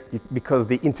 millimeter because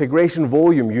the integration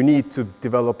volume you need to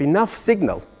develop enough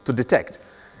signal to detect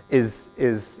is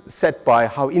set by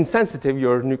how insensitive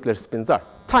your nuclear spins are.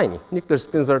 Tiny. Nuclear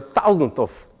spins are thousandth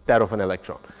of that of an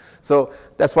electron. So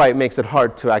that's why it makes it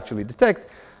hard to actually detect.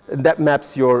 That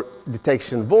maps your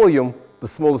detection volume. The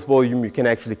smallest volume you can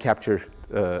actually capture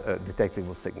a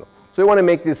detectable signal. So you want to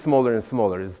make this smaller and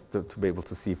smaller is to be able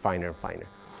to see finer and finer.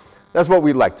 That's what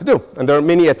we'd like to do. And there are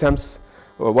many attempts.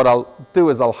 What I'll do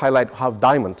is I'll highlight how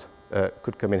diamond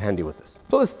could come in handy with this.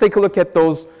 So let's take a look at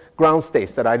those ground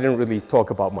states that I didn't really talk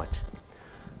about much.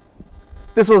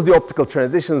 This was the optical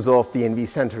transitions of the NV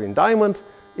center in diamond.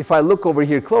 If I look over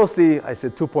here closely, I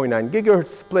said 2.9 gigahertz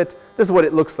split. This is what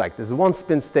it looks like. This is one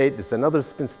spin state. This is another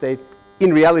spin state.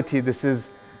 In reality,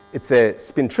 it's a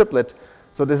spin triplet.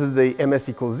 So this is the ms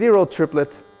equals 0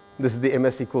 triplet. This is the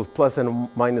ms equals plus and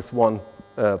minus 1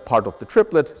 part of the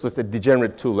triplet. So it's a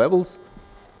degenerate 2 levels.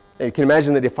 And you can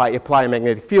imagine that if I apply a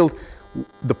magnetic field,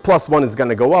 the plus 1 is going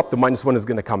to go up, the minus 1 is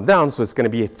going to come down. So it's going to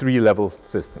be a 3-level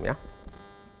system. Yeah.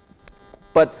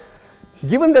 But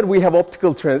given that we have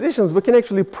optical transitions, we can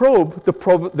actually probe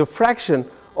the fraction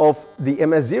of the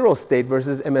ms0 state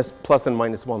versus ms plus and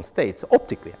minus 1 states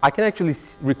optically. I can actually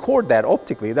record that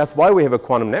optically. That's why we have a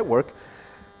quantum network,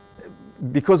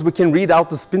 because we can read out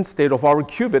the spin state of our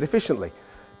qubit efficiently.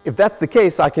 If that's the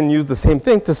case, I can use the same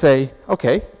thing to say,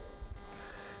 okay,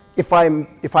 if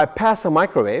I pass a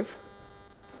microwave,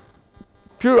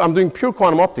 I'm doing pure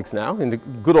quantum optics now, in the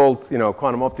good old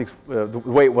quantum optics, the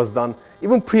way it was done,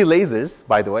 even pre-lasers,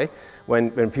 by the way,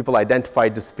 when people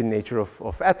identified the spin nature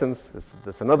of atoms.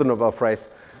 That's another Nobel Prize.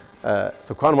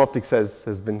 So quantum optics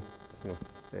has been,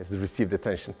 has received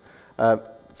attention.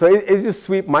 So as you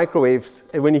sweep microwaves,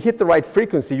 when you hit the right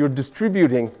frequency, you're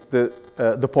distributing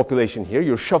the population here.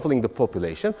 You're shuffling the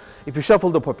population. If you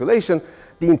shuffle the population,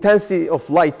 the intensity of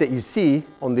light that you see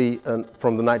on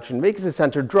from the nitrogen vacancy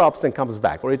center drops and comes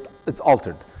back, or it's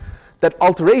altered. That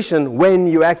alteration, when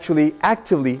you actually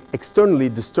actively, externally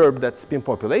disturb that spin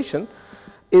population,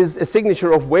 is a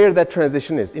signature of where that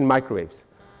transition is in microwaves.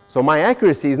 So my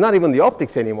accuracy is not even the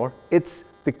optics anymore. It's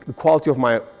the quality of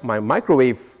my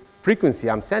microwave frequency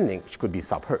I'm sending, which could be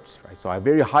sub-hertz, right? So I have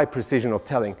very high precision of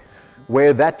telling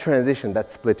where that transition, that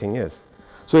splitting is.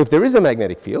 So if there is a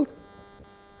magnetic field,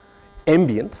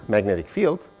 ambient magnetic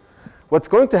field, what's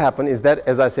going to happen is that,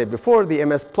 as I said before, the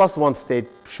ms plus 1 state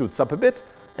shoots up a bit.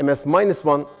 ms minus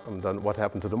 1, I'm done, what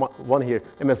happened to the 1 here?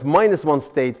 ms minus 1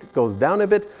 state goes down a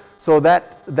bit. So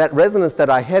that resonance that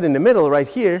I had in the middle right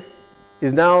here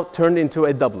is now turned into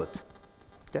a doublet.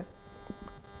 Okay?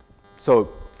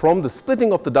 So from the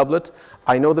splitting of the doublet,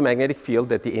 I know the magnetic field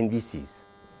that the NV sees.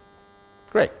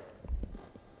 Great.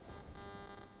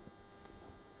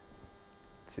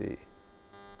 Let's see.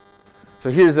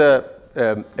 So here's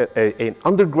an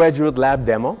undergraduate lab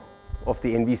demo of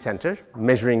the NV center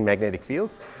measuring magnetic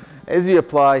fields. As you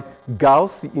apply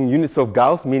Gauss in units of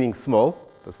Gauss, meaning small,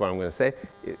 that's what I'm going to say.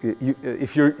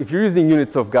 If you're using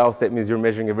units of Gauss, that means you're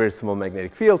measuring a very small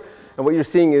magnetic field. And what you're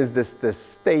seeing is this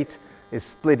state is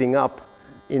splitting up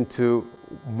into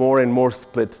more and more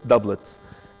split doublets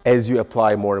as you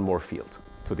apply more and more field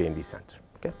to the NV center.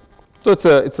 Okay? So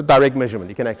it's a direct measurement.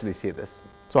 You can actually see this.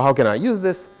 So how can I use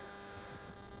this?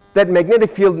 That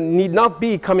magnetic field need not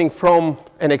be coming from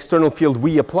an external field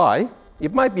we apply.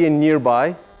 It might be a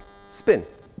nearby spin.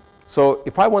 So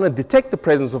if I want to detect the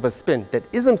presence of a spin that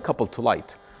isn't coupled to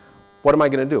light, what am I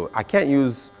going to do? I can't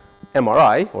use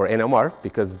MRI or NMR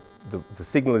because the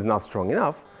signal is not strong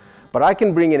enough. But I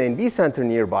can bring an NV center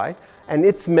nearby, and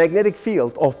its magnetic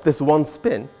field of this one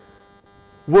spin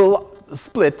will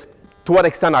split. To what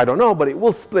extent, I don't know, but it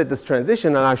will split this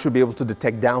transition, and I should be able to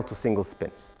detect down to single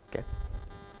spins. Okay?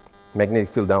 Magnetic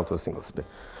field down to a single spin.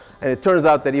 And it turns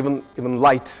out that even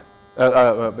light,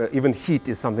 even heat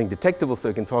is something detectable, so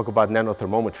you can talk about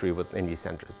nanothermometry with NV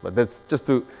centers. But that's just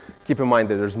to keep in mind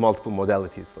that there's multiple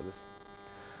modalities for this.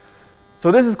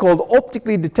 So this is called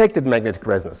optically detected magnetic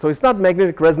resonance. So it's not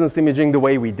magnetic resonance imaging the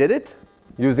way we did it,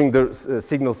 using the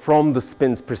signal from the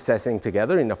spins processing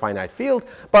together in a finite field,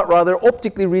 but rather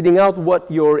optically reading out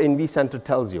what your NV center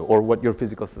tells you or what your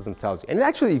physical system tells you. And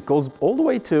actually it goes all the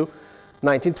way to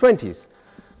 1920s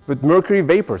with mercury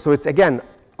vapor. So it's, again,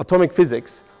 atomic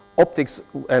physics, optics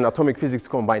and atomic physics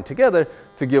combined together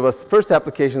to give us first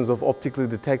applications of optically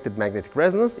detected magnetic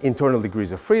resonance, internal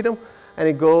degrees of freedom, and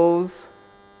it goes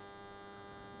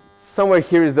somewhere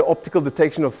here is the optical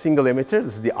detection of single emitter.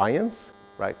 This is the ions,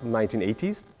 right,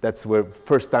 1980s. That's where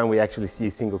first time we actually see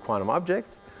single quantum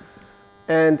objects.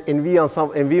 And NV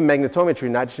magnetometry,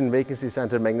 nitrogen vacancy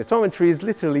center magnetometry, is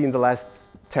literally in the last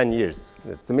 10 years.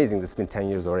 It's amazing it's been 10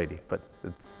 years already, but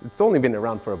it's only been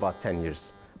around for about 10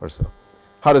 years or so.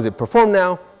 How does it perform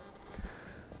now?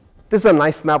 This is a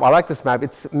nice map. I like this map.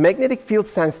 It's magnetic field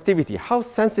sensitivity. How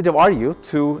sensitive are you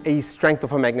to a strength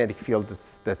of a magnetic field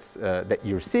that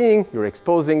you're seeing, you're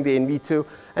exposing the NV to?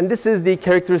 And this is the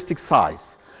characteristic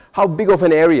size. How big of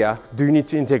an area do you need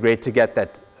to integrate to get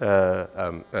that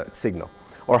signal?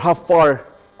 Or how far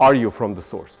are you from the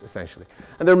source, essentially?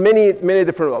 And there are many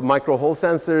different micro hole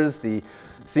sensors, the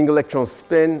single electron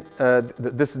spin.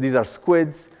 These are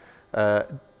squids.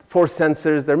 Force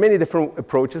sensors, there are many different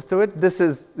approaches to it. This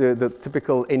is the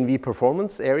typical NV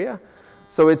performance area.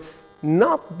 So it's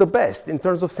not the best in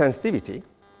terms of sensitivity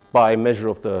by measure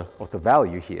of the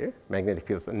value here, magnetic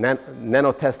fields,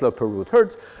 nanotesla per root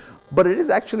hertz, but it is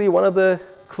actually one of the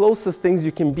closest things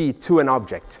you can be to an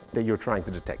object that you're trying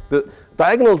to detect. The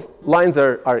diagonal lines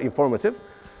are informative.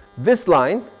 This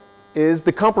line is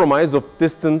the compromise of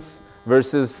distance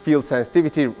versus field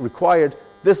sensitivity required.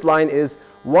 This line is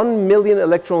 1 million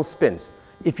electron spins.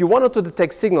 If you wanted to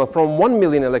detect signal from 1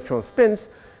 million electron spins,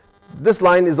 this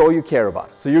line is all you care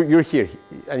about. So you're here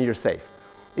and you're safe.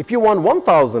 If you want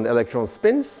 1,000 electron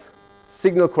spins,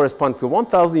 signal corresponding to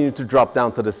 1,000, you need to drop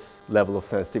down to this level of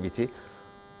sensitivity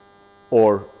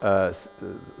or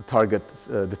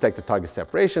detected target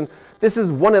separation. This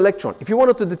is 1 electron. If you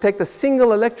wanted to detect a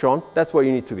single electron, that's where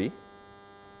you need to be.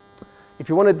 If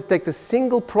you want to detect a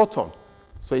single proton,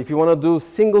 so if you want to do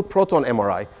single proton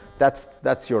MRI,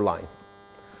 that's your line.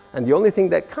 And the only thing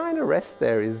that kind of rests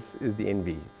there is the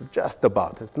NV. So just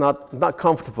about. It's not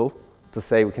comfortable to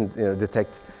say we can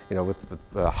detect with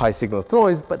high signal to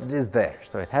noise, but it is there.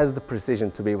 So it has the precision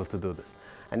to be able to do this.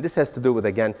 And this has to do with,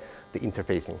 again, the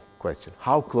interfacing question.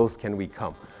 How close can we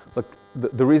come? Look,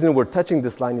 the reason we're touching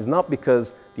this line is not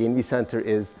because the NV center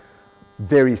is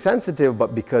very sensitive,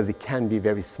 but because it can be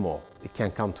very small. It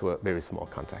can come to a very small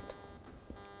contact.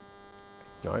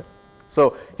 All right.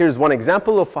 So here's one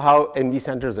example of how NV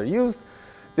centers are used.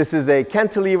 This is a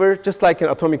cantilever, just like an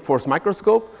atomic force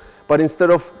microscope, but instead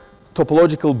of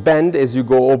topological bend as you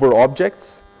go over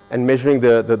objects and measuring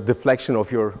the deflection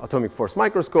of your atomic force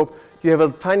microscope, you have a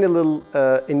tiny little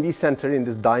NV center in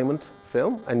this diamond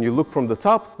film, and you look from the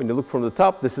top. When you look from the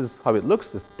top, this is how it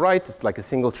looks. It's bright. It's like a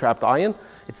single trapped ion.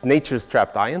 It's nature's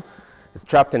trapped ion. It's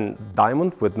trapped in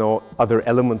diamond with no other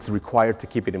elements required to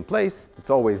keep it in place. It's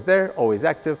always there, always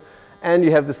active. And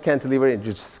you have this cantilever, and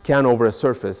you just scan over a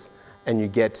surface, and you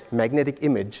get magnetic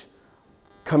image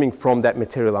coming from that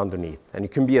material underneath. And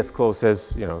it can be as close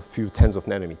as, you know, a few tens of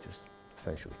nanometers,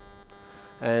 essentially.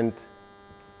 And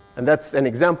that's an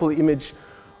example image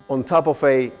on top of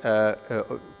a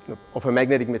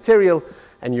magnetic material,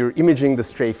 and you're imaging the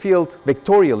stray field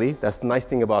vectorially. That's the nice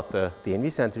thing about the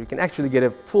NV center. You can actually get a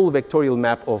full vectorial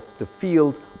map of the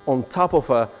field on top of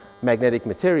a magnetic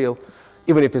material.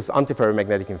 Even if it's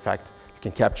antiferromagnetic, in fact, you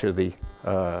can capture the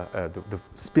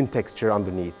spin texture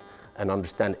underneath and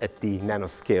understand at the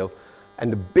nanoscale.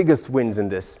 And the biggest wins in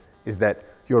this is that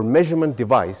your measurement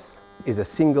device is a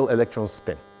single electron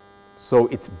spin. So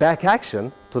its back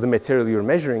action to the material you're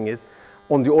measuring is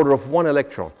on the order of 1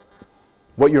 electron.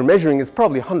 What you're measuring is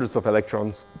probably hundreds of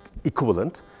electrons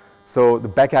equivalent. So the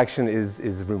back action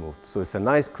is removed. So it's a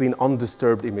nice, clean,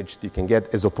 undisturbed image you can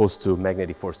get as opposed to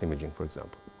magnetic force imaging, for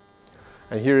example.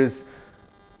 And here's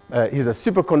a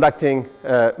superconducting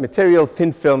material,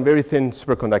 thin film, very thin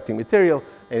superconducting material.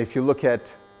 And if you look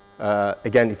at,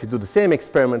 again, if you do the same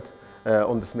experiment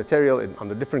on this material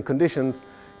under different conditions,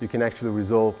 you can actually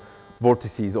resolve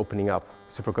vortices opening up,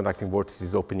 superconducting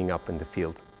vortices opening up in the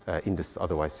field in this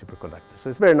otherwise superconductor. So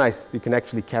it's very nice. You can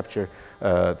actually capture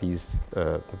these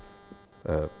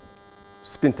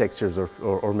spin textures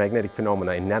or magnetic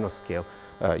phenomena in nanoscale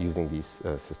using these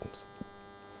systems.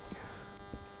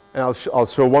 And I'll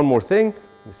show one more thing.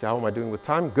 Let me see, how am I doing with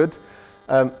time? Good.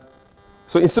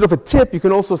 So instead of a tip, you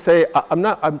can also say,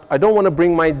 I don't want to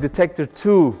bring my detector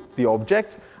to the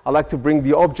object. I like to bring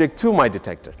the object to my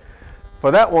detector.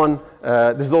 For that one,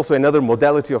 this is also another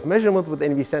modality of measurement with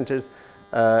NV centers.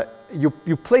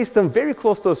 You place them very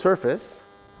close to a surface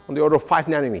on the order of 5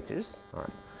 nanometers. All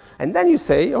right. And then you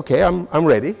say, OK, I'm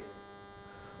ready.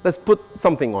 Let's put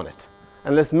something on it.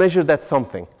 And let's measure that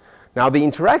something. Now, the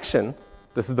interaction,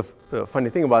 this is the funny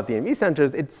thing about the NV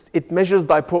centers, it measures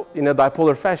in a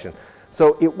dipolar fashion.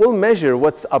 So it will measure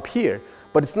what's up here,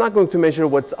 but it's not going to measure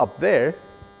what's up there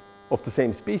of the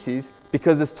same species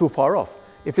because it's too far off.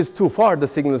 If it's too far, the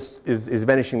signal is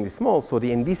vanishingly small, so the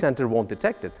NV center won't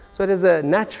detect it. So it has a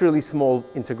naturally small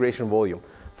integration volume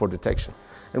for detection.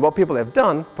 And what people have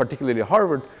done, particularly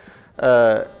Harvard,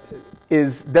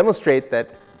 is demonstrate that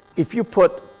if you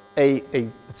put a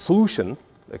solution,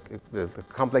 the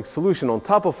complex solution on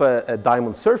top of a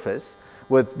diamond surface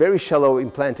with very shallow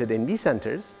implanted NV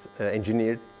centers,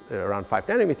 engineered around 5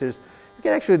 nanometers, you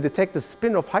can actually detect the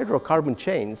spin of hydrocarbon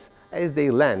chains as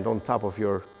they land on top of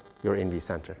your NV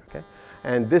center. Okay?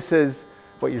 And this is,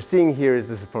 what you're seeing here is,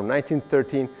 this is from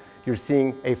 1913. You're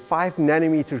seeing a 5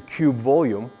 nanometer cube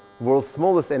volume, world's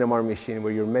smallest NMR machine,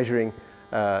 where you're measuring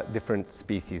different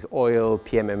species, oil,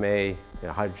 PMMA,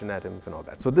 hydrogen atoms, and all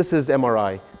that. So this is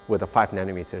MRI with a 5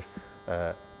 nanometer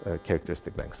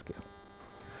characteristic length scale.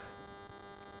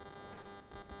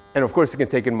 And of course, you can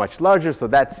take it much larger. So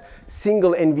that's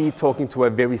single NV talking to a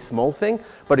very small thing.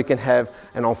 But you can have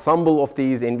an ensemble of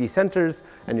these NV centers,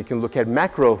 and you can look at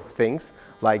macro things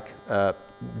like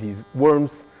these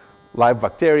worms, live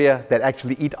bacteria that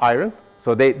actually eat iron.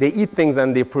 So they eat things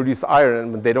and they produce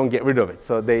iron, but they don't get rid of it.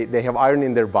 So they have iron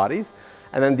in their bodies.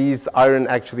 And then these iron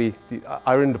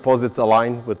deposits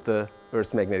align with the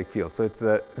Earth's magnetic field. So it's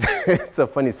a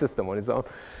funny system on its own.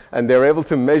 And they're able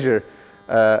to measure.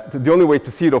 The only way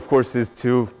to see it, of course, is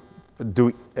to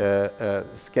do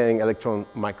scanning electron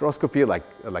microscopy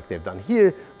like they've done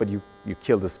here. But you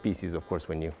kill the species, of course,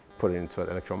 when you put it into an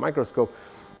electron microscope.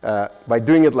 By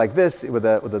doing it like this, with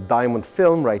a diamond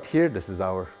film right here, this is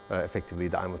our effectively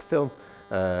diamond film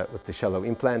with the shallow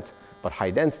implant, but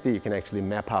high density, you can actually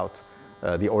map out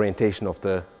the orientation of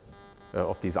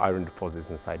these iron deposits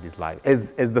inside these live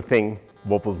as the thing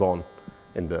wobbles on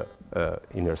in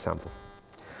your sample.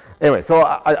 Anyway, so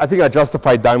I think I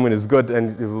justified diamond is good,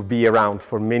 and it will be around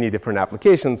for many different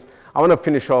applications. I want to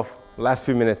finish off, last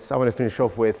few minutes, I want to finish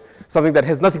off with something that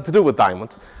has nothing to do with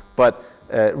diamond, but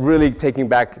really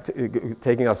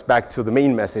taking us back to the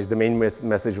main message. The main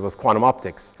message was quantum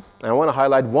optics. And I want to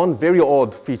highlight one very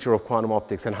odd feature of quantum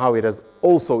optics and how it has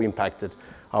also impacted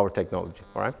our technology,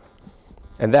 all right?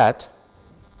 And that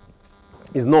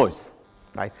is noise,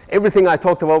 right? Everything I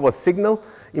talked about was signal,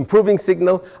 improving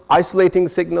signal, isolating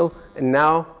signal, and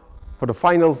now for the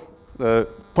final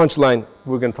punchline,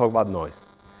 we're going to talk about noise.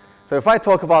 So if I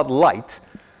talk about light,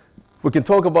 we can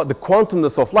talk about the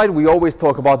quantumness of light. We always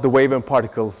talk about the wave and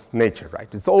particle nature, right?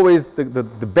 It's always, the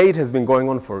debate has been going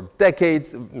on for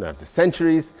decades,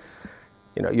 centuries.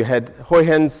 You know, you had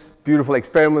Huygens' beautiful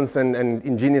experiments and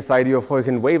ingenious idea of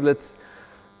Huygens wavelets,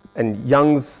 and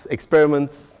Young's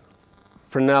experiments,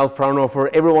 Fresnel, Fraunhofer,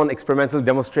 everyone experimentally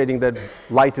demonstrating that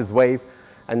light is wave.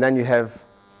 And then you have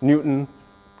Newton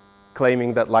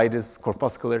claiming that light is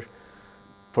corpuscular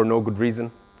for no good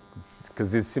reason,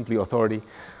 because it's simply authority.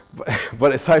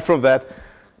 But aside from that,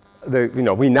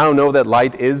 we now know that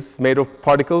light is made of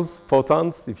particles,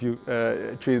 photons, if you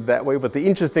treat it that way. But the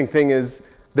interesting thing is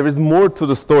there is more to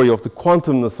the story of the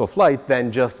quantumness of light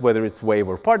than just whether it's wave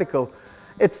or particle.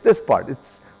 It's this part.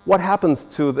 It's what happens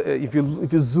to if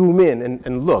you zoom in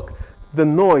and look, the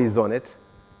noise on it.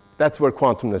 That's where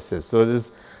quantumness is. So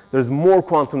there's more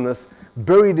quantumness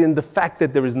buried in the fact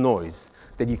that there is noise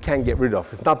that you can't get rid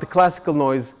of. It's not the classical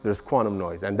noise, there's quantum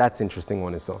noise, and that's interesting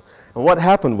on its own. And what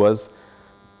happened was,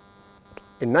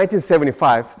 in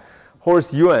 1975,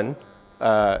 Horace Yuan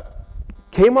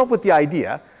came up with the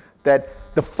idea that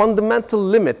the fundamental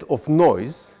limit of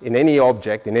noise in any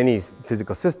object, in any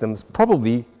physical system, is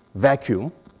probably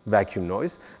vacuum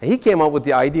noise. And he came up with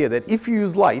the idea that if you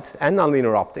use light and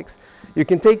nonlinear optics, you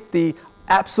can take the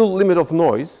absolute limit of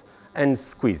noise and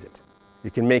squeeze it.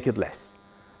 You can make it less.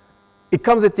 It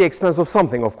comes at the expense of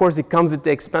something. Of course, it comes at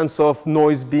the expense of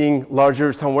noise being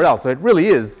larger somewhere else. So it really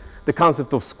is the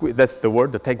concept of that's the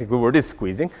word, the technical word is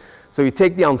squeezing. So you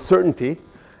take the uncertainty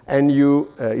and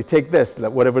you take this,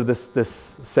 whatever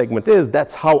this segment is,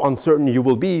 that's how uncertain you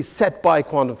will be, set by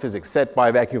quantum physics, set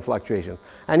by vacuum fluctuations.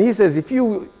 And he says if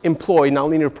you employ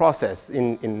nonlinear process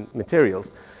in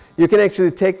materials, you can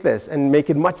actually take this and make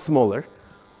it much smaller.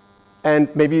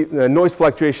 And maybe noise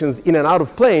fluctuations in and out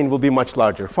of plane will be much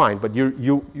larger, fine. But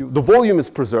the volume is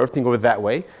preserved, think of it that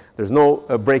way. There's no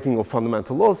breaking of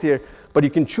fundamental laws here. But you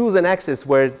can choose an axis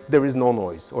where there is no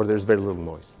noise or there's very little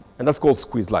noise. And that's called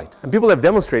squeezed light. And people have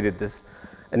demonstrated this.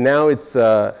 And now it's,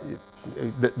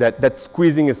 that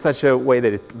squeezing is such a way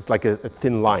that it's like a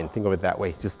thin line, think of it that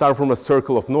way. You start from a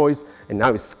circle of noise, and now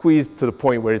it's squeezed to the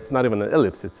point where it's not even an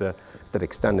ellipse. It's that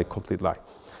extended complete line.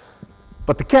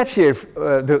 But the catch here,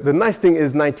 the nice thing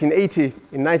is in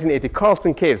 1980,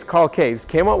 Carl Caves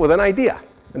came up with an idea.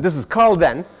 And this is Carl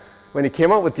then, when he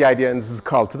came up with the idea, and this is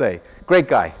Carl today. Great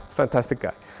guy, fantastic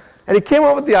guy. And he came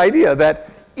up with the idea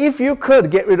that if you could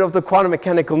get rid of the quantum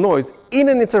mechanical noise in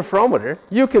an interferometer,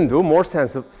 you can do more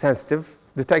sensitive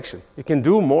detection. You can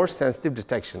do more sensitive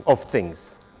detection of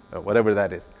things, whatever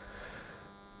that is.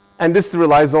 And this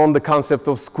relies on the concept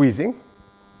of squeezing.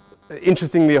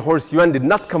 Interestingly, Horace Yuan did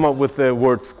not come up with the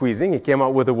word squeezing. He came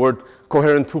up with the word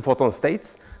coherent two-photon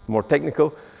states, more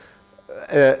technical.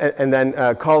 And then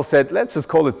Carl said, let's just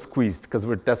call it squeezed, because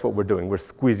that's what we're doing. We're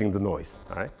squeezing the noise.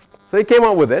 All right? So he came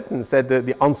up with it and said that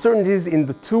the uncertainties in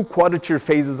the two quadrature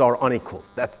phases are unequal.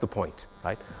 That's the point.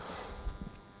 Right?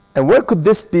 And where could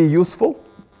this be useful?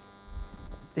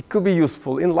 It could be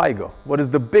useful in LIGO. What is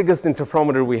the biggest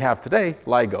interferometer we have today?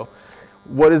 LIGO.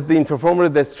 What is the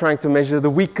interferometer that's trying to measure the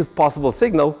weakest possible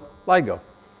signal? LIGO.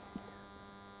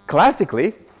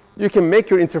 Classically, you can make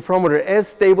your interferometer as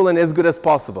stable and as good as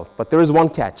possible. But there is one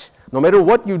catch. No matter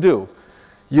what you do,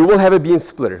 you will have a beam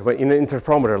splitter. But in an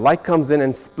interferometer, light comes in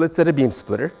and splits at a beam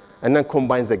splitter and then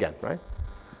combines again, right?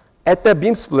 At that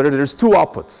beam splitter, there's two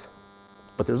outputs.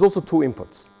 But there's also two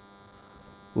inputs.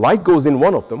 Light goes in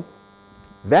one of them.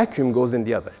 Vacuum goes in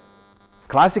the other.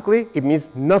 Classically, it means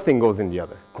nothing goes in the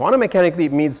other. Quantum mechanically,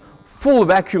 it means full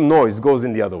vacuum noise goes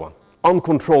in the other one.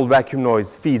 Uncontrolled vacuum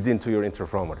noise feeds into your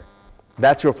interferometer.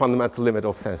 That's your fundamental limit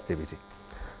of sensitivity.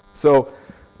 So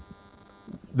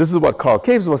this is what Carl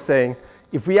Caves was saying.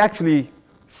 If we actually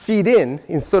feed in,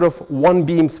 instead of one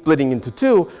beam splitting into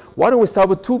two, why don't we start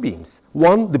with two beams?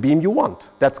 One, the beam you want.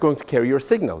 That's going to carry your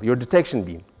signal, your detection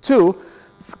beam. Two,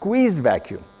 squeezed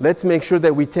vacuum. Let's make sure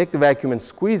that we take the vacuum and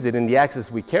squeeze it in the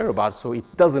axis we care about so it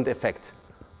doesn't affect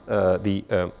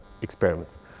the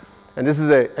experiments. And this is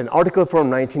an article from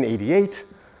 1988.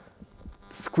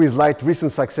 Squeezed light,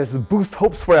 recent successes boost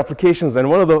hopes for applications. And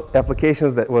one of the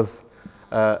applications that was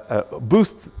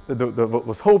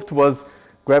was hoped was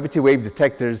gravity wave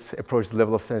detectors approach the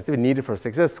level of sensitivity needed for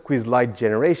success, squeezed light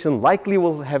generation likely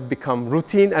will have become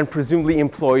routine and presumably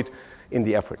employed in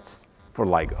the efforts for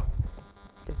LIGO.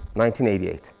 Okay.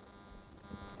 1988.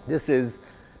 This is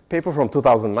a paper from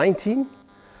 2019.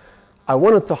 I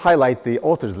wanted to highlight the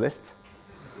authors list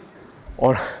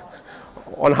on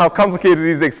how complicated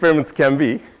these experiments can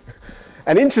be.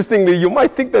 And interestingly, you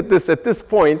might think that at this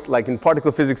point, like in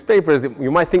particle physics papers, you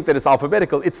might think that it's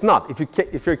alphabetical. It's not.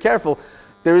 If you're careful,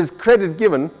 there is credit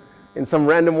given in some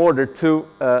random order to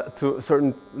a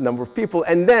certain number of people,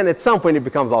 and then at some point it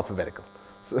becomes alphabetical.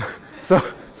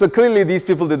 So clearly these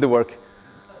people did the work.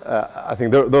 I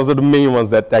think those are the main ones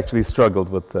that actually struggled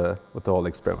with the whole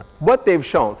experiment. What they've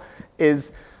shown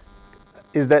is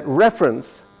that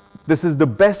reference, this is the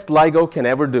best LIGO can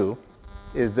ever do,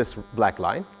 is this black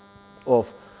line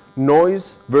of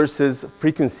noise versus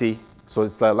frequency. So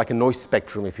it's like a noise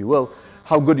spectrum, if you will,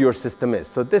 how good your system is.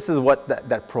 So this is what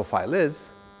that profile is,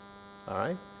 all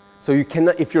right? So you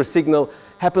cannot, if your signal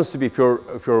happens to be, if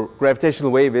your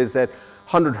gravitational wave is at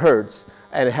 100 hertz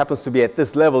and it happens to be at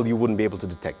this level, you wouldn't be able to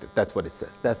detect it. That's what it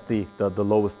says. That's the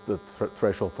lowest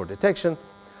threshold for detection.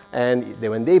 And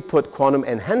when they put quantum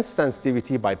enhanced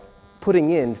sensitivity by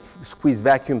putting in squeezed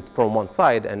vacuum from one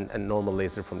side and normal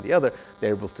laser from the other,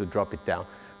 they're able to drop it down.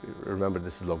 Remember,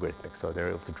 this is logarithmic, so they're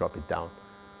able to drop it down.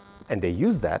 And they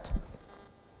use that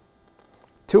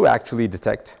to actually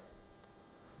detect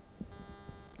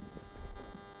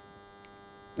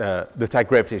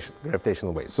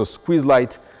gravitational waves. So squeeze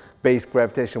light-based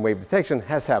gravitational wave detection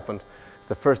has happened. It's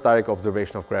the first direct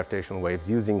observation of gravitational waves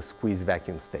using squeezed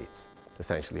vacuum states,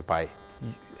 essentially, by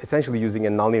using a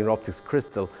nonlinear optics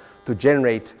crystal to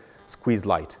generate squeezed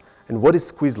light. And what is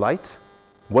squeezed light?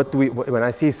 When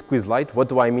I say squeezed light, what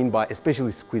do I mean by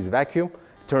especially squeezed vacuum?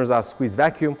 It turns out squeezed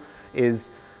vacuum is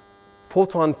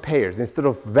photon pairs. Instead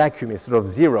of vacuum, instead of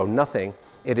zero, nothing,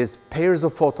 it is pairs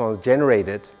of photons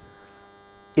generated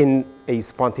in a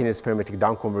spontaneous parametric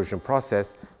down-conversion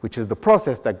process, which is the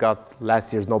process that got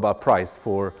last year's Nobel Prize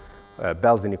for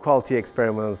Bell's inequality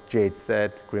experiments,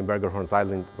 JZ, Greenberger-Horn,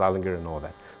 Zeilinger, and all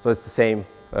that. So it's the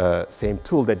same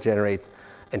tool that generates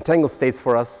entangled states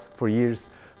for us for years,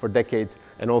 for decades,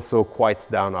 and also quiets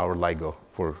down our LIGO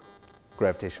for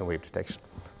gravitational wave detection.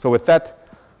 So with that,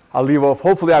 I'll leave off.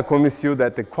 Hopefully I convince you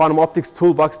that the quantum optics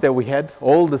toolbox that we had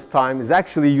all this time is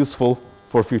actually useful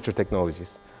for future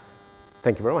technologies.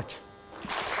 Thank you very much.